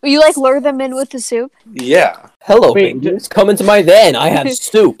 You like lure them in with the soup? Yeah. Hello, Wait, babies. Come into my den. I have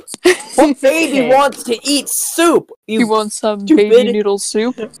soup. What baby Okay. wants to eat soup? You want some stupid- baby noodle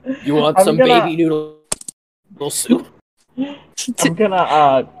soup? You want I'm some gonna- baby noodle soup? I'm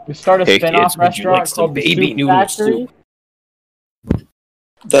gonna start a Hey, spin-off kids, would you like restaurant some called the baby Soup noodle Factory. soup?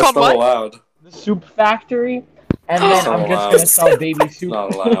 That's Called not what? allowed. The Soup Factory, and then That's I'm not just allowed. gonna sell baby soup.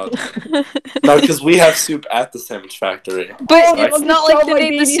 Not allowed. No, because we have soup at the sandwich factory. But Oh, then it's I'll not just like sell the my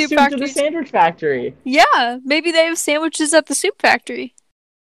name of the baby soup soup to factory. the sandwich factory. Yeah, maybe they have sandwiches at the soup factory.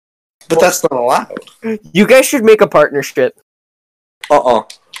 But that's not allowed. You guys should make a partnership.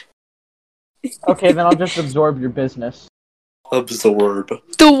 Okay, then I'll just absorb your business. Absorb.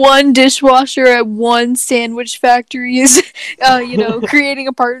 The one dishwasher at one sandwich factory is, creating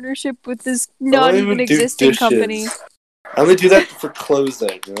a partnership with this I not don't even do existing dishes. company. I only do that for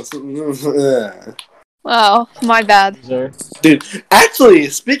closing. Wow, my bad. Loser. Dude, actually,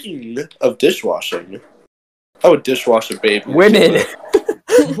 speaking of dishwashing, I would dishwash a baby. Women.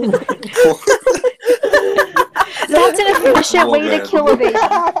 That's an efficient way to Woman. kill a baby.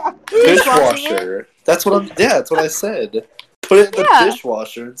 Dishwashing Dishwasher. That's what I'm. Yeah, that's what I said. Put it in the Yeah.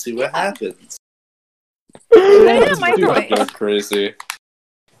 dishwasher and see what happens. Put it in a Dude, I'm microwave. going crazy.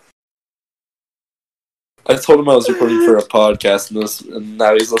 I told him I was recording for a podcast, and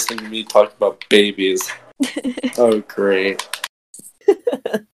now he's listening to me talk about babies. Oh, great.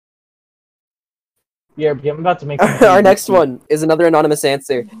 Yeah, I'm about to make Our next one is another anonymous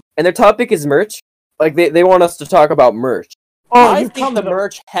answer, and their topic is merch. Like they want us to talk about merch. Oh, I you think come the to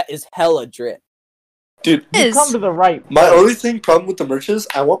merch is hella drip. Dude, You come to the right. my place. only problem with the merch is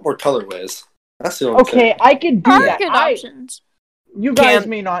I want more colorways. That's the only Okay, thing. I could do Are that. good options. You guys Cam.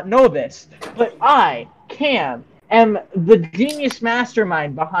 may not know this, but I, Cam, am the genius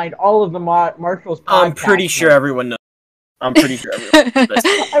mastermind behind all of the Marshall's podcasts. I'm pretty sure everyone knows. I'm pretty sure everyone knows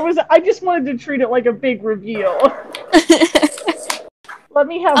this. I just wanted to treat it like a big reveal. Let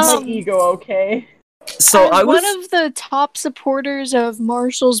me have my ego, okay? So I was one of the top supporters of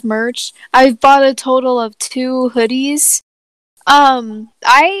Marshall's merch. I've bought a total of 2 hoodies.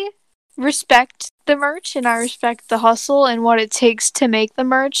 I respect the merch and I respect the hustle and what it takes to make the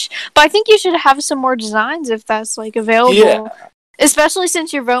merch. But I think you should have some more designs if that's like available. Yeah. Especially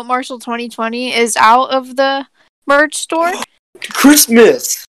since your Vote Marshall 2020 is out of the merch store.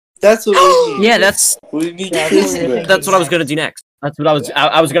 Christmas! That's what we need. yeah, that's We need Yeah, Christmas. that's what I was gonna do next. That's what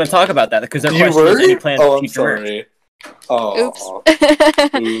I was gonna talk about that because their You question was were? any plans Oh, for I'm future merch. sorry. Oh.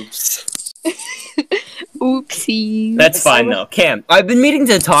 Oops. Oops. Oopsie. That's Like, I fine was- though. Cam, I've been meaning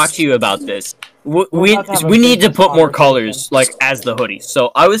to talk to you about this. We about to have a we need to business put more conversation. colors like as the hoodies.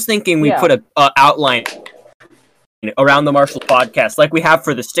 So I was thinking we Yeah. put a outline around the Marshall podcast like we have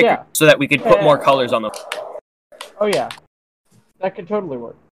for the sticker, Yeah. so that we could put Yeah. more colors on the. Oh yeah, that could totally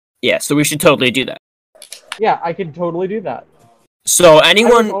work. Yeah, so we should totally do that. Yeah, I could totally do that. So I was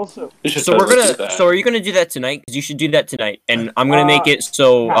anyone. also You should So we're totally do gonna. that. So are you gonna do that tonight? Because you should do that tonight, and I'm gonna make it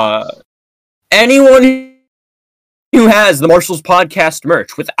so perhaps. anyone who has the Marshall's podcast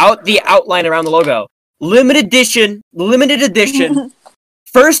merch without the outline around the logo, limited edition,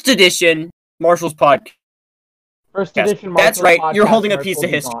 first edition Marshall's podcast. first edition. That's Marshall's right. You're podcast holding a merch piece will of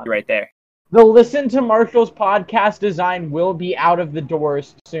be history gone. right there. The Listen to Marshall's podcast design will be out of the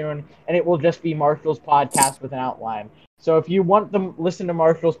doors soon, and it will just be Marshall's podcast with an outline. So if you want the Listen to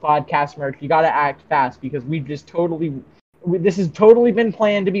Marshall's podcast merch, you gotta act fast because we just totally This has totally been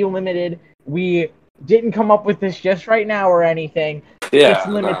planned to be limited. We didn't come up with this just right now or anything. Yeah. It's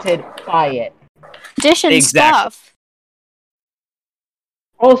limited. Buy it. Edition Exactly. stuff.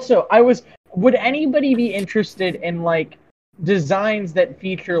 Also, would anybody be interested in like designs that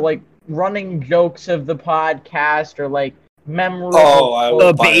feature like running jokes of the podcast or like memorable Oh, I The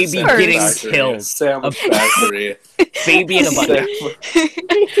will buy baby a sandwich getting factory. killed. Sandwich factory. Baby in a bucket.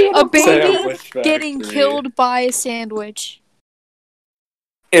 A baby Sandwich getting factory. killed by a sandwich.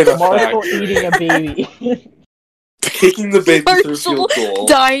 In a Marshall factory. eating a baby. Kicking the baby through Marshall field goal.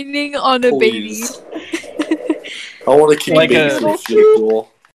 dining on a baby. Please. I want to kick Like baby a- through field goal.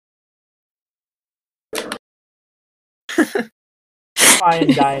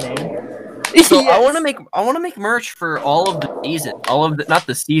 Fine dining. So Yes. I want to make merch for all of the seasons, all of the not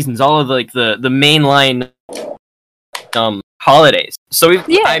the seasons, all of like the mainline holidays. So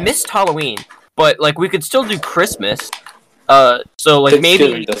Yeah. I missed Halloween, but like we could still do Christmas. So like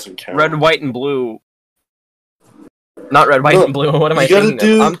Thanksgiving maybe doesn't count. red, white, and blue. Not red, white, No, and blue. What am I You gotta thinking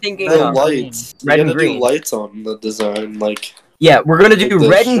do of? I'm thinking the of lights. red you and gotta green. do lights on the design, like yeah. We're gonna do Like the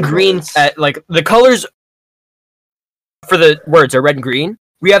red and green. shingles. At like the colors for the words are red and green.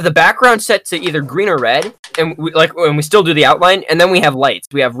 We have the background set to either green or red, and we still do the outline, and then we have lights.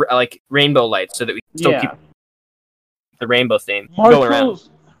 We have like rainbow lights, so that we still keep Yeah. the rainbow theme going around.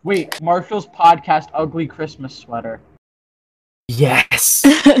 Marshall's podcast ugly Christmas sweater. Yes,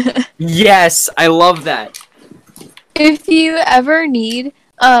 yes, I love that. If you ever need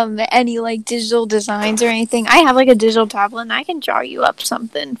any like digital designs or anything, I have like a digital tablet and I can draw you up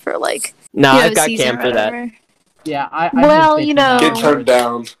something for like Nah, I've got season Cam or for that. whatever. Yeah, I Well, just you bitching know. out. get turned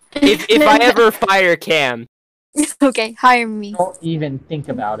down. If I ever fire Cam, Okay, hire me. Don't even think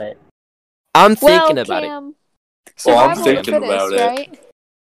about it. I'm Well, thinking about it. Cam, Well, I'm survival of the thinking fittest, about it. right?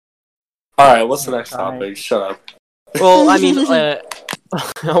 Alright, what's the next Alright. topic? Shut up. Well, I mean, I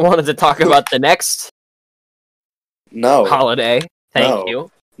wanted to talk about the next No. holiday. Thank No.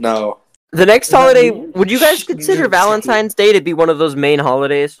 you. No. The next Is that holiday, me? would you guys consider Valentine's Day to be one of those main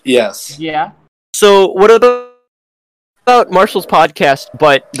holidays? Yes. Yeah. So, what about Marshall's podcast,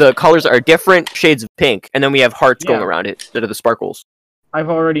 but the colors are different shades of pink, and then we have hearts going Yeah. around it that are the sparkles. I've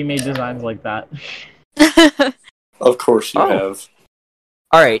already made designs like that. Of course you Oh. have.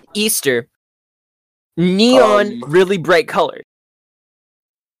 All right, Easter. Neon, Um, really bright colors.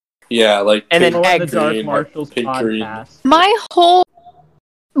 Yeah, like And then pink, Glow in the egg dark green, Marshall's pink, green. podcast. My whole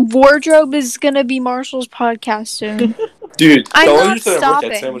wardrobe is gonna be Marshall's podcast soon. Dude, I'm the only not reason I work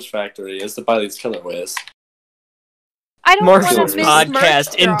stopping. at Sandwich Factory is to buy these colorways. I don't want to Marshall's miss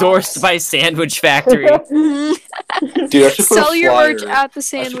podcast merch endorsed drops. by Sandwich Factory. Mhm. Dude, I should put Sell a your flyer. merch at the I should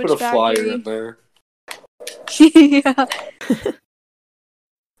Sandwich put a flyer Factory. in there. Yeah.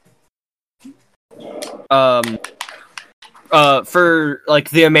 For like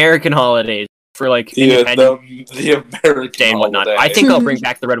the American holidays, for like Yeah, Independence the American Day and whatnot. holiday. I think I'll bring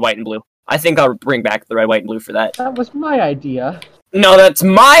back the red, white, and blue. I think I'll bring back the red, white, and blue for that. That was my idea. No, that's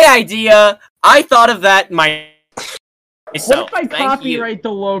my idea. I thought of that myself. What if I Thank you. copyright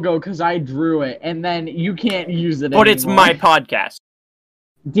the logo because I drew it, and then you can't use it But it's anymore? my podcast.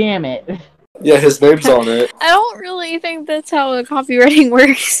 Damn it. Yeah, his name's on it. I don't really think that's how the copywriting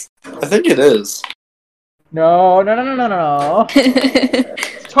works. I think it is. No.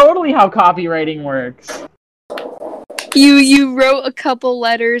 It's totally how copywriting works. You wrote a couple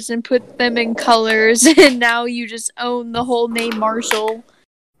letters and put them in colors, and now you just own the whole name Marshall.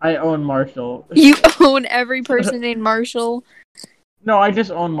 I own Marshall. You own every person named Marshall. No, I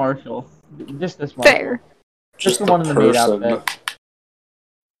just own Marshall. Just this one. Fair. Just the one in the maid outfit.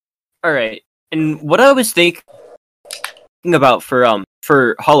 All right. And what I was thinking about for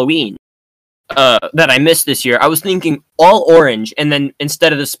Halloween, that I missed this year, I was thinking all orange, and then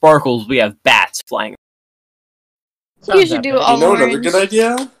instead of the sparkles, we have bats flying. You should do epic. all You know another orange. good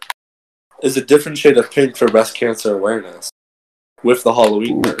idea? Is a different shade of pink for breast cancer awareness. With the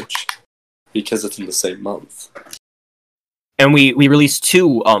Halloween merch. Because it's in the same month. And we released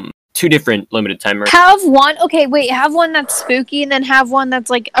two different limited time merch. Have one. Okay, wait. Have one that's spooky, and then have one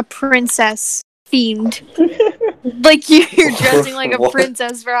that's like a princess themed. Like you're dressing like a What?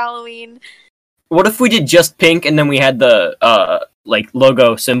 princess for Halloween. What if we did just pink, and then we had the like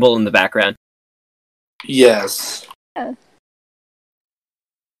logo symbol in the background? Yes.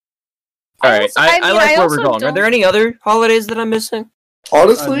 All right, I mean, like I where we're also going. Are don't- there any other holidays that I'm missing?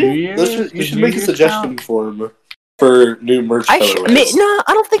 Honestly, New Year's? you Is should New make a Year's suggestion count? form for new merch colorways. No,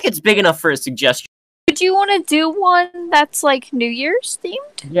 I don't think it's big enough for a suggestion. Would you want to do one that's like New Year's themed?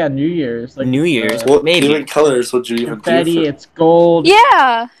 Yeah, New Year's. Like New Year's. What Maybe. even colors would you even confetti, do? For it's gold.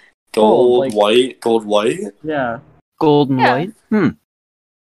 Yeah. gold, like- white, gold, white. Yeah. Golden Yeah. white.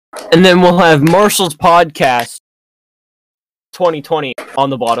 And then we'll have Marshall's podcast 2020 on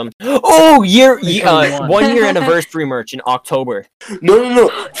the bottom. Oh, 1 year anniversary merch in October. No.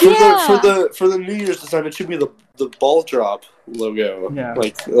 Yeah. For the New Year's design, it should be the ball drop logo. Yeah.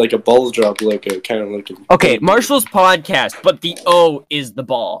 Like a ball drop logo, kind of looking. Okay, Marshall's podcast, but the O is the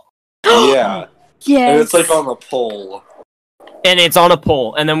ball. Yeah. Yes. And it's like on a pole. And it's on a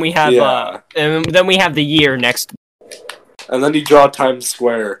pole, and then we have Yeah. the year next. And then you draw Times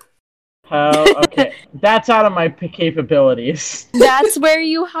Square. Okay, that's out of my capabilities. That's where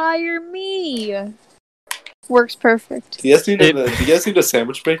you hire me. Works perfect. Do you guys need a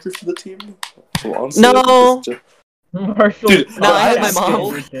sandwich maker for the team? Well, honestly, No. Marshall. Dude, No, I have have my a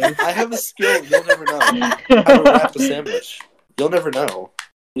mom. skill. I have a skill. You'll never know. How to wrap a sandwich. You'll never know.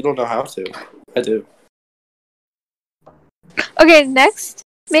 You don't know how to. I do. Okay, next,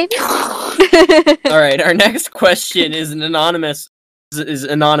 maybe. All right, our next question is anonymous,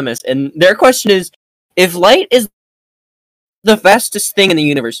 and their question is: if light is the fastest thing in the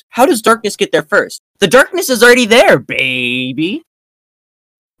universe, how does darkness get there first? The darkness is already there, baby.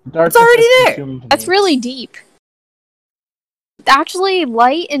 Darkness already has there. consumed me. That's really deep. Actually,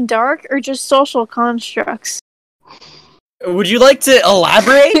 light and dark are just social constructs. Would you like to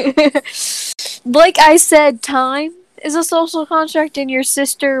elaborate? Like I said, time is a social construct, and your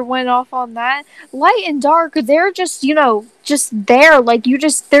sister went off on that. Light and dark, they're just, just there. Like,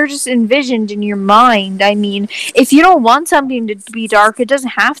 they're just envisioned in your mind. I mean, if you don't want something to be dark, it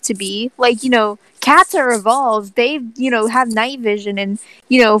doesn't have to be. Like, cats are evolved. They, have night vision, and,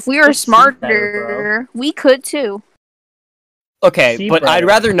 if we were Just see smarter, better, we could too. Okay, See, but bro. I'd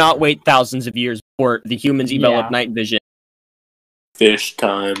rather not wait thousands of years before the humans develop Yeah. night vision. Fish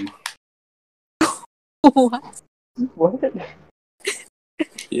time. What? What?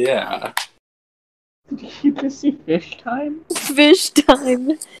 Yeah. Did you just see fish time? Fish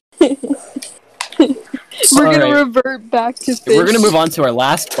time. We're gonna Alright. revert back to fish. We're gonna move on to our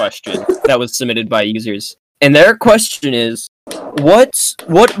last question that was submitted by users, and their question is: what's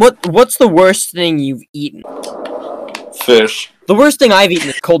the worst thing you've eaten? Fish. The worst thing I've eaten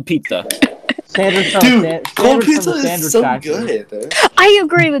is cold pizza. Sandwich from Dude, cold sandwich from pizza the is sandwich so factory. good. I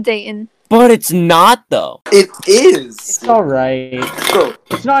agree with Dayton. But it's not, though. It is. It's alright. Bro,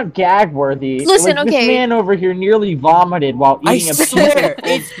 It's not gag worthy. Listen, like, okay. This man over here nearly vomited while I eating a swear, piece of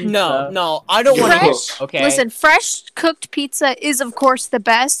it's pizza. no. I don't want to. Fresh, Okay. listen, fresh cooked pizza is of course the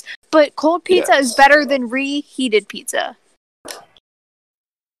best, but cold pizza is Yes. better than reheated pizza.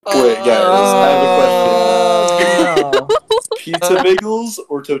 Wait, guys, I have a question. No. Pizza bagels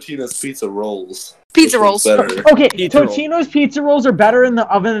or Totino's pizza rolls? Pizza Which one's rolls. better? Okay, Pizza roll. Totino's pizza rolls are better in the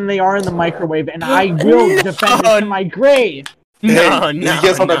oven than they are in the microwave, and I will defend it to my grave. No, Hey, no. you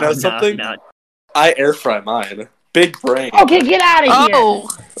guys wanna know no, something? No. I air fry mine. Big brain. Okay, get out of here. Oh,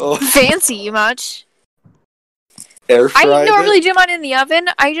 Oh, fancy much. air fry. I normally do mine in the oven.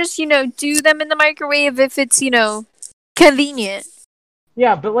 I just, do them in the microwave if it's, convenient.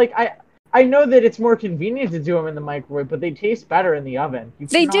 Yeah, but like I know that it's more convenient to do them in the microwave, but they taste better in the oven. You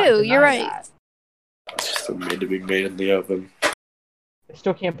They cannot do, deny you're right. that. Still made to be made in the oven. I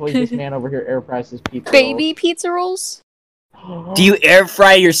still can't believe this man over here air fries his pizza. Baby pizza rolls? rolls. Do you air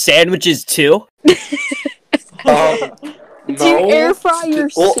fry your sandwiches too? Do you air fry your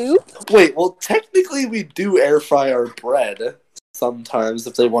Well, soup? Wait, well, technically we do air fry our bread sometimes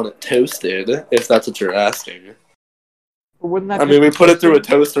if they want it toasted, if that's what you're asking. Wouldn't that I mean, we just put be it through a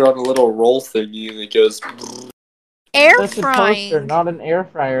toasted? toaster on a little roll thingy and it goes... Air That's a toaster, frying. not an air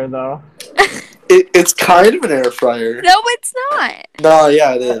fryer, though. It's kind of an air fryer. No, it's not. No,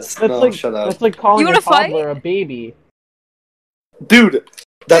 yeah, it is. That's No, like shut up. that's like calling You a wanna fight? toddler a baby. Dude,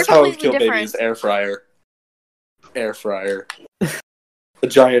 that's They're how I would kill completely babies. Air fryer. Air fryer. A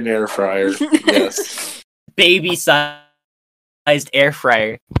giant air fryer. Yes. Baby-sized air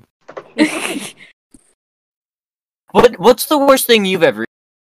fryer. What's the worst thing you've ever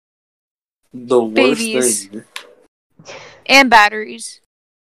The worst Babies. thing. And batteries.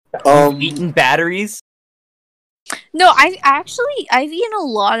 eaten? Batteries? No, I've eaten a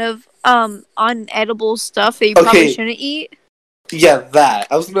lot of unedible stuff that you probably Okay. shouldn't eat. Yeah, that.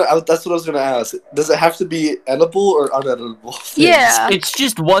 That's what I was gonna ask. Does it have to be edible or unedible? things? Yeah. It's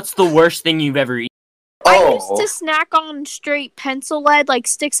just what's the worst thing you've ever eaten? I Oh. used to snack on straight pencil lead, like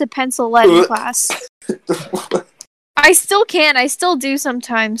sticks of pencil lead in class. I still can. I still do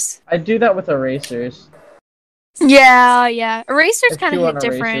sometimes. I do that with erasers. Yeah. Erasers I kind chew of on hit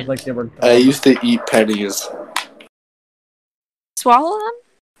erasers different. like they were I used to eat pennies. Swallow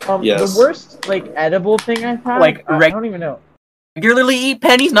them? Yes. The worst, like, edible thing I've had? Like, I reg- don't even know. Regularly eat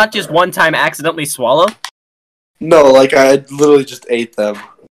pennies, not just one time accidentally swallow? No, like I literally just ate them.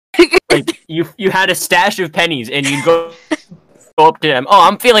 Like you had a stash of pennies and you go up to them. Oh,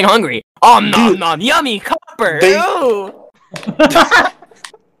 I'm feeling hungry. Oh, nom nom, yummy copper. They- Ooh.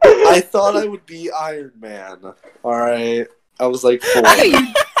 I thought I would be Iron Man. Alright. I was like 4.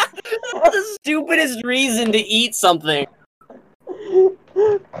 The stupidest reason to eat something.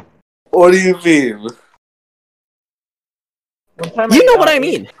 What do you mean? One time You know what ate- I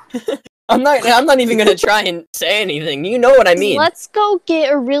mean. I'm not even gonna try and say anything. You know what I mean. Let's go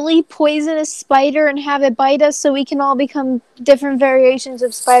get a really poisonous spider and have it bite us so we can all become different variations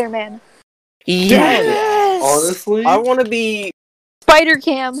of Spider-Man. Yes. Honestly, I want to be. Spider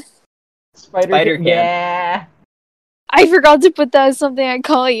Cam. Spider Cam. Yeah. I forgot to put that as something I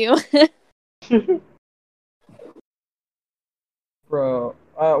call you. Bro,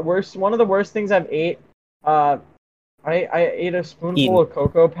 one of the worst things I've ate. I ate a spoonful of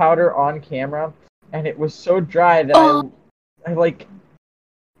cocoa powder on camera, and it was so dry that I like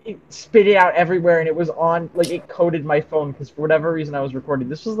it spit it out everywhere, and it was on like it coated my phone because for whatever reason I was recording.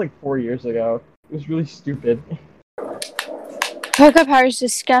 This was like 4 years ago. It was really stupid. Cocoa powder is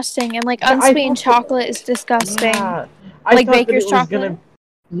disgusting, and like unsweetened chocolate is disgusting. Yeah, I Like thought that Baker's it was chocolate?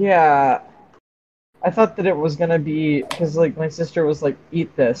 Yeah, I thought that it was gonna be because like my sister was like,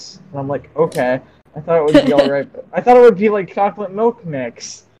 "Eat this," and I'm like, "Okay." I thought it would be alright. I thought it would be like chocolate milk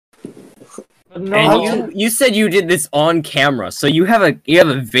mix. But no. And you said you did this on camera, so you have a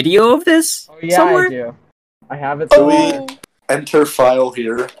video of this Oh yeah, somewhere? I do. I have it Do somewhere. we- Enter file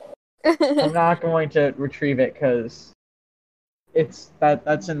here. I'm not going to retrieve it because it's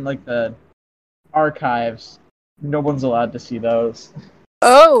that's in like the archives. No one's allowed to see those.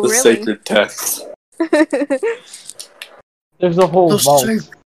 Oh, The really? sacred text. There's a whole vault.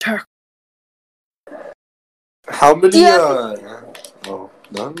 How many, Yeah. Oh,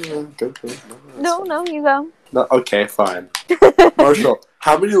 no, go. No, you go. No, okay, fine. Marshall,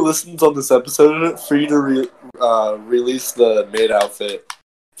 how many listens on this episode for you to release the maid outfit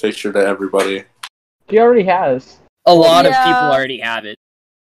picture to everybody? He already has. A lot of Yeah. people already have it.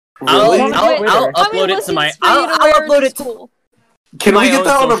 Really? I'll How many upload it to my. listens for you to I'll wear upload to it to school? Can my we get own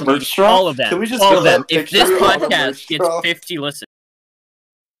that on a social merch media. drop? All of them. Can we just all get of them. that If this picture on a podcast merch gets drop? 50 listens,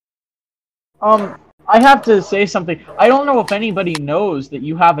 I have to say something. I don't know if anybody knows that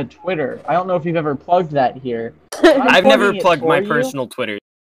you have a Twitter. I don't know if you've ever plugged that here. I've never plugging it plugged for my you. personal Twitter.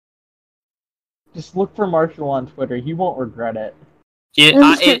 Just look for Marshall on Twitter. You won't regret it.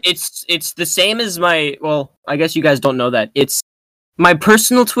 It's the same as my. Well, I guess you guys don't know that. It's my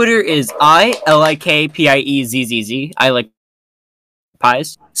personal Twitter is ILIKPIEZZZ. I like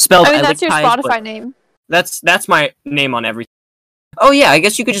pies. Spelled. I mean, like that's your pies, Spotify but name. That's my name on everything. Oh yeah, I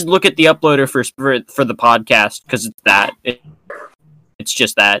guess you could just look at the uploader for the podcast because it's that. It's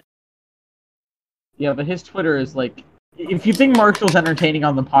just that. Yeah, but his Twitter is like. If you think Marshall's entertaining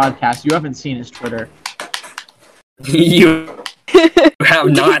on the podcast, you haven't seen his Twitter. You have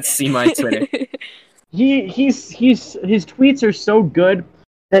not seen my Twitter. His tweets are so good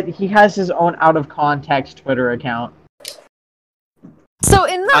that he has his own out of context Twitter account. So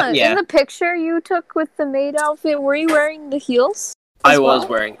in yeah. the picture you took with the maid outfit, were you wearing the heels? I as was well?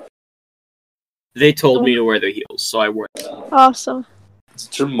 wearing. They told me to wear the heels, so I wore them. Awesome.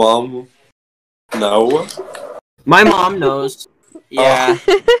 Did your mom know? My mom knows. Yeah.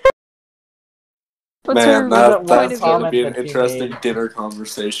 What's Man, her point that's of gonna view? be an That she interesting made. dinner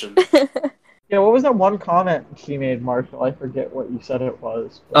conversation. Yeah, what was that one comment she made, Marshall? I forget what you said it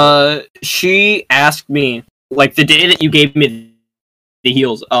was. She asked me, like the day that you gave me the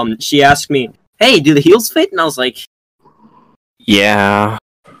heels. She asked me, "Hey, do the heels fit?" And I was like, "Yeah."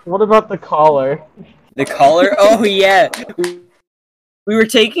 What about the collar? The collar? Oh yeah. We were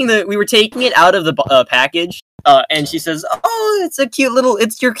taking it out of the package. And she says, "Oh, it's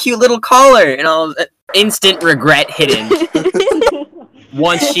your cute little collar." And I was instant regret hitting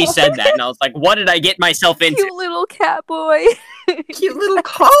once she said that. And I was like, "What did I get myself into?" Cute little cat boy. Cute little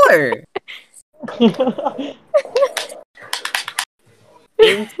collar.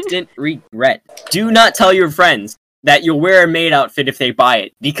 Instant regret. Do not tell your friends that you'll wear a maid outfit if they buy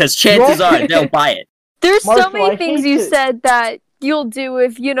it, because chances are they'll buy it. There's so Marshall, many I things hate you to- said that you'll do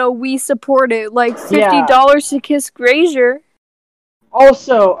if, we support it. Like $50 to kiss Grazier.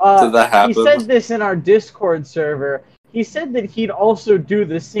 Also, Did that happen? he said this in our Discord server. He said that he'd also do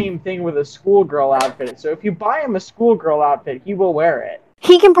the same thing with a schoolgirl outfit. So if you buy him a schoolgirl outfit, he will wear it.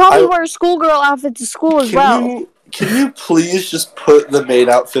 He can probably I- wear a schoolgirl outfit to school as well. Can you please just put the maid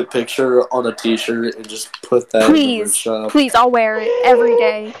outfit picture on a t-shirt and just put that in the merch Please, shop? please, I'll wear it every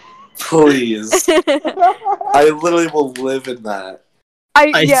day. Please. I literally will live in that.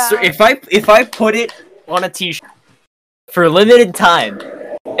 If I put it on a t-shirt for a limited time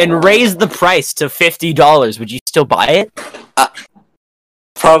and raise the price to $50, would you still buy it?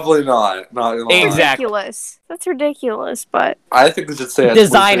 Probably not. Not gonna lie. Exactly. Ridiculous. That's ridiculous, but I think we should say at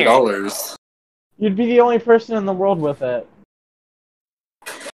Designer. $23. You'd be the only person in the world with it.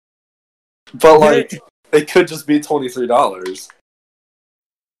 But like, it could just be $23.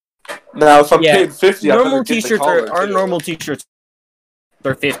 Now, if I'm Yeah. paying $50, Normal t-shirts are normal t-shirts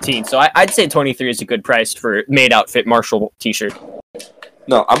are $15, so I'd say $23 is a good price for a made outfit Marshall t-shirt.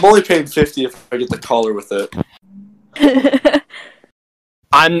 No, I'm only paying $50 if I get the collar with it.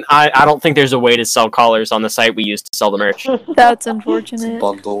 I don't think there's a way to sell collars on the site we use to sell the merch. that's It's a unfortunate.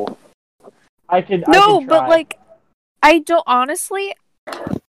 bundle. I could No, but try. like, I don't honestly.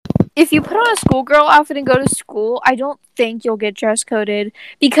 If you put on a schoolgirl outfit and go to school, I don't think you'll get dress coded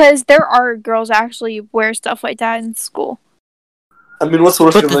because there are girls actually wear stuff like that in school. I mean, what's the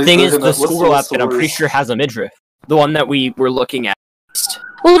worst? But the thing is, the what's schoolgirl what's the outfit, I'm pretty worst? sure, has a midriff. The one that we were looking at.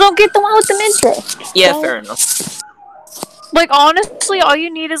 Well, don't get the one with the midriff. Yeah, So- fair enough. Like honestly, all you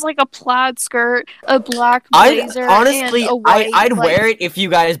need is like a plaid skirt, a black blazer, Honestly, and a white. I'd like- wear it if you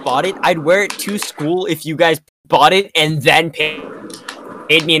guys bought it. I'd wear it to school if you guys bought it and then paid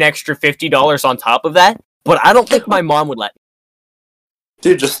me an extra $50 on top of that. But I don't think my mom would let me.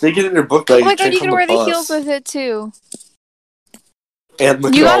 Dude, just sneak it in your book bag. Oh my god, take you from can wear the bus. heels with it too. And the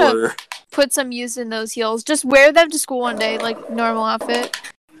You gotta- collar. Put some use in those heels. Just wear them to school one day, like normal outfit.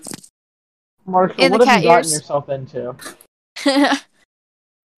 Marshall, and the what have cat you gotten ears. yourself into?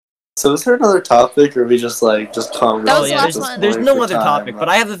 So is there another topic, or are we just conversation? That was the yeah, last there's, one. there's no other topic, but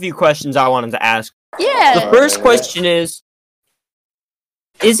I have a few questions I wanted to ask. Yeah. The first question is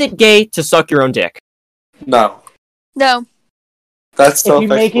it gay to suck your own dick? No, No. that's If you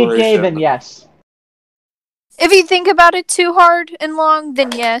make it gay, self-exploration. then yes. If you think about it too hard and long,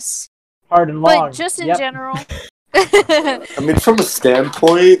 then yes. Hard and long. But just in Yep. general. I mean, from a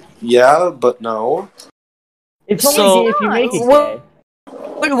standpoint, yeah, but no. It's only So- gay if you make it Well- gay.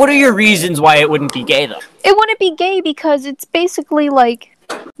 What are your reasons why it wouldn't be gay, though? It wouldn't be gay because it's basically like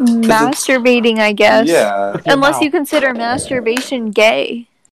masturbating, I guess. Yeah. With your Unless mouth. you consider masturbation gay.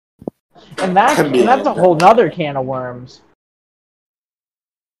 And that's, I mean- and that's a whole nother can of worms.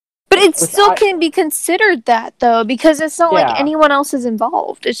 But it Which still I- can be considered that though, because it's not Yeah. like anyone else is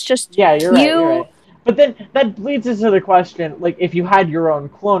involved. It's just Yeah, you're right. You- You're right. But then that leads us to the question: like, if you had your own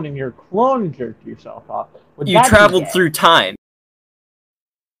clone and your clone jerked yourself off, would You that be traveled gay? through time.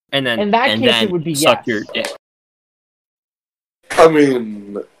 And then, In that and case, then it would be suck yes. your dick. I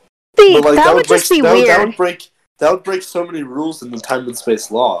mean, See, but like that, would break, just be that, weird. that would break so many rules in the time and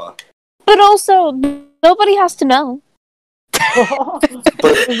space law. But also, nobody has to know. Is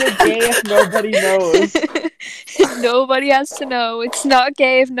it gay if nobody knows? Nobody has to know. It's not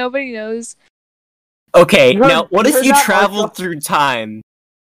gay if nobody knows. Okay, You heard- now what you if heard you that, traveled Marshall? through time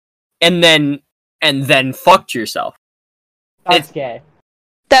and then fucked yourself? That's gay.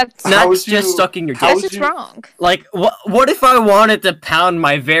 That's How Not would just you- sucking your how dick. that's would just you- wrong. Like, what if I wanted to pound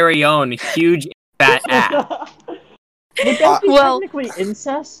my very own huge fat ass? Would that be Well- technically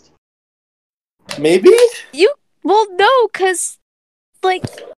incest? Maybe? Well, no, because like,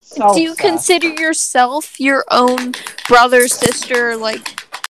 do you Self-sass. consider yourself your own brother, sister? Like,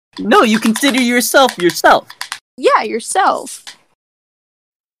 No, you consider yourself. yeah, yourself.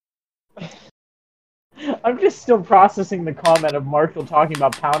 I'm just still processing the comment of Marshall talking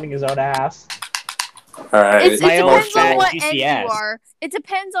about pounding his own ass. Alright. It My own depends on fat what juicy end ass. you are. It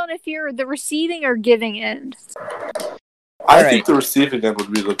depends on if you're the receiving or giving end. I Alright. think the receiving end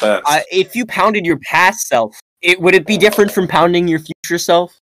would be the best. If you pounded your past self, would it be different from pounding your future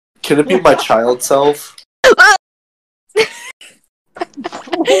self? Can it be my child self?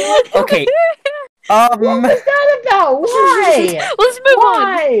 Okay. What was that about? Why? Let's move on.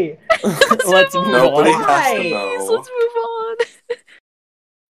 Why? Let's move Nobody on. has to Why? know. Let's move on.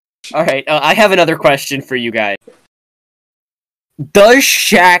 All right, I have another question for you guys. Does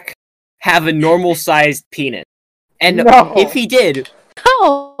Shaq have a normal-sized penis? And No. if he did,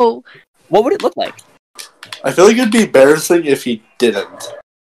 Oh, what would it look like? I feel like it'd be embarrassing if he didn't.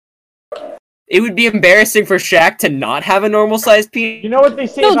 It would be embarrassing for Shaq to not have a normal-sized penis. You know what they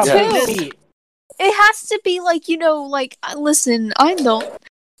say No, about too. big feet? it has to be like, like, listen, I don't.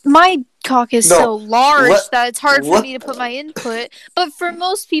 My cock is No, so large let- that it's hard for let- me to put my input. But for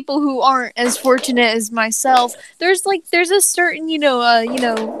most people who aren't as fortunate as myself, there's a certain,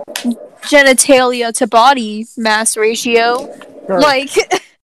 genitalia to body mass ratio. Sure. Like,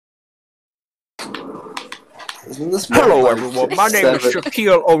 Isn't this Hello, more everyone. like My name is 6'7"?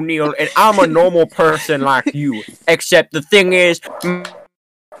 Shaquille O'Neal, and I'm a normal person like you. Except the thing is,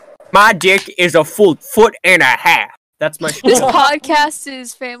 My dick is a full foot and a half. That's my This spiel. podcast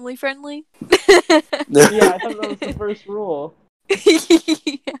is family friendly. Yeah, I thought that was the first rule.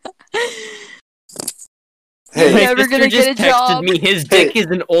 Hey, My Never sister gonna just get a texted job. me his dick is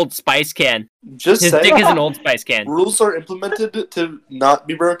an Old Spice can. just His say dick is an Old Spice can. rules are implemented to not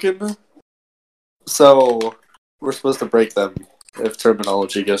be broken, so we're supposed to break them if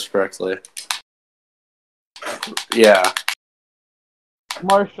terminology goes correctly. Yeah.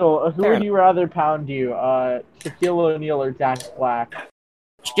 Marshall, who would you rather pound you, Shaquille O'Neal or Jack Black?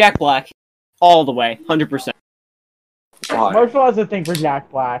 Jack Black, all the way, 100%. Why? Marshall has a thing for Jack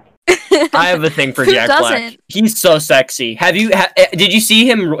Black. I have a thing for Who Jack Black. doesn't? He's so sexy. Did you see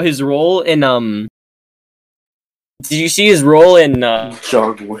his role in Did you see his role in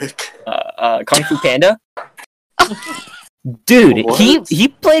John Wick. Kung Fu Panda? Dude, What? he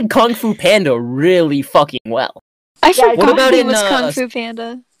played Kung Fu Panda really fucking well. I Yeah, forgot what about he in, was Kung Fu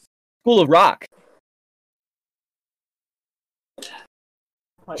Panda. School of Rock.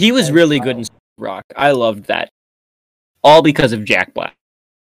 He was really good in School of Rock. I loved that. All because of Jack Black.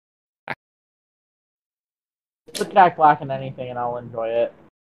 Put Jack Black in anything and I'll enjoy it.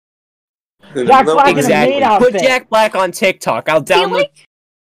 And Jack no- Black in a Exactly. maid outfit. Put Jack Black on TikTok. I'll I feel download like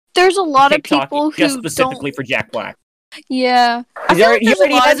there's a lot of TikTok people just who specifically don't. for Jack Black. Yeah, I He feel like there's a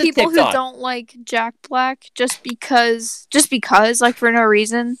already lot has of a people who TikTok. don't like Jack Black just because, like for no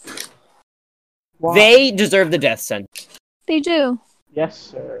reason. Why? They deserve the death sentence. They do. Yes,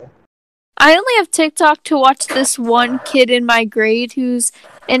 sir. I only have TikTok to watch this one kid in my grade who's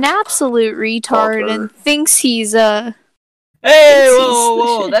an absolute retard Stalker. and thinks he's Hey, Thinks whoa, he's-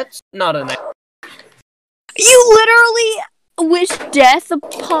 whoa, that's not a nice. You literally wish death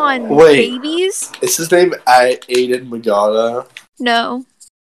upon Wait. babies? Is his name Aiden Magada? No.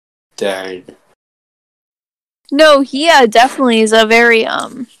 Dang. No, he definitely is a very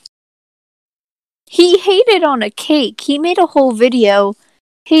he hated on a cake. He made a whole video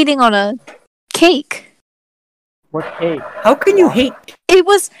hating on a cake. What cake? How can you hate? It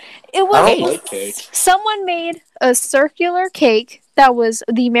was I don't like cake. someone made a circular cake that was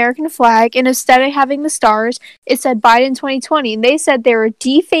the American flag, and instead of having the stars, it said Biden 2020. And they said they were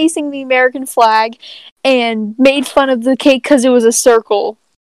defacing the American flag and made fun of the cake because it was a circle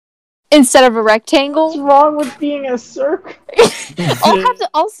instead of a What's rectangle. wrong with being a circle?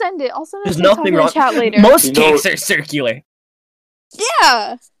 I'll send it. I'll send it There's to nothing in the wrong. chat later. Most You know- cakes are circular.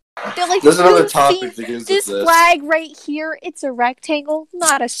 Yeah. They're like, There's another "You topic see that goes with this this. flag right here, it's a rectangle,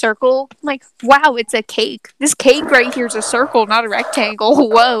 not a circle. I'm like, wow, it's a cake. This cake right here is a circle, not a rectangle.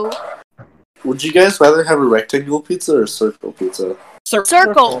 Whoa. Would you guys rather have a rectangle pizza or a circle pizza? Circle.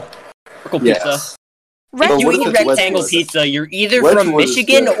 Circle Yes. pizza. But If you what eat if it's rectangle Wedgwood? pizza, you're either Wedgwood from is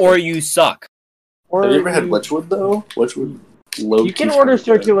Michigan good. or you suck. Or Have you ever had Wedgwood though? Wedgwood. You can order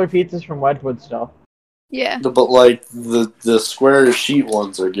circular pizzas from Wedgwood still. Yeah. No, but like the square sheet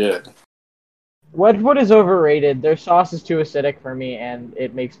ones are good. Wedgwood is overrated. Their sauce is too acidic for me, and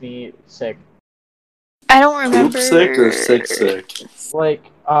it makes me sick. I don't remember. Poop sick or sick? Like,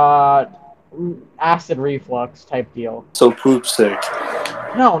 acid reflux type deal. So poop sick.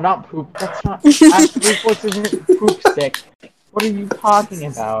 No, not poop. That's not. Acid reflux isn't poop sick. What are you talking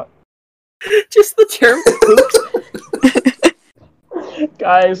about? Just the term poop.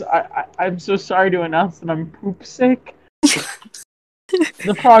 Guys, I'm so sorry to announce that I'm poop sick.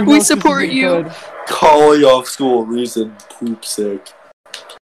 The prognosis support isn't you. good. Calling off school reason poop sick.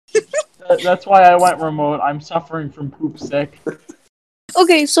 That's why I went remote. I'm suffering from poop sick.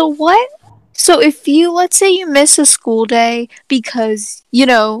 Okay, so what? So if you, let's say you miss a school day because, you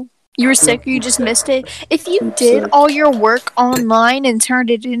know, you were sick or you just missed it. If you Poop did sick. all your work online and turned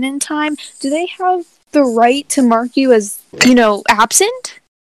it in time, do they have the right to mark you as, you know, absent?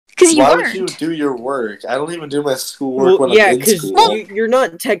 Because you Why weren't. would you do your work? I don't even do my schoolwork when yeah, I'm in because school. you're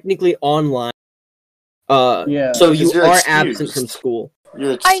not technically online. Yeah. So Because you you're are excused. absent from school.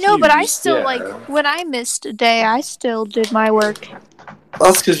 You're I know, but I excused, still, yeah. like, when I missed a day, I still did my work.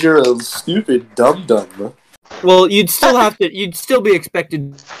 That's because you're a stupid dum-dum. Well, you'd still have to. You'd still be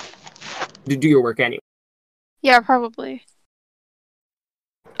expected to do your work anyway. Yeah, probably.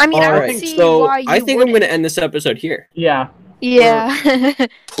 I mean, I All don't right, see so why you I think I'm going wouldn't. to end this episode here. Yeah. Yeah.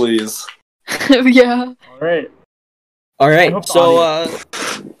 Please. Yeah. All right. All I right, hope the so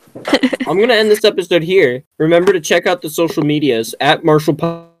I'm going to end this episode here. Remember to check out the social medias at Marshall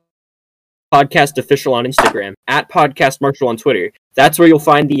Podcast Official on Instagram, at Podcast Marshall on Twitter. That's where you'll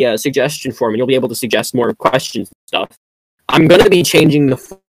find the suggestion form, and you'll be able to suggest more questions and stuff. I'm going to be changing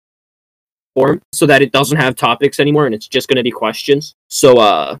the form so that it doesn't have topics anymore, and it's just going to be questions.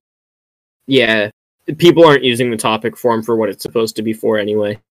 So, yeah, people aren't using the topic form for what it's supposed to be for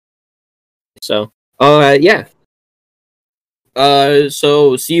anyway. So, yeah.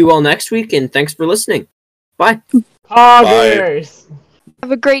 So see you all next week, and thanks for listening. Bye. Poggers!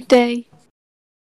 Have a great day.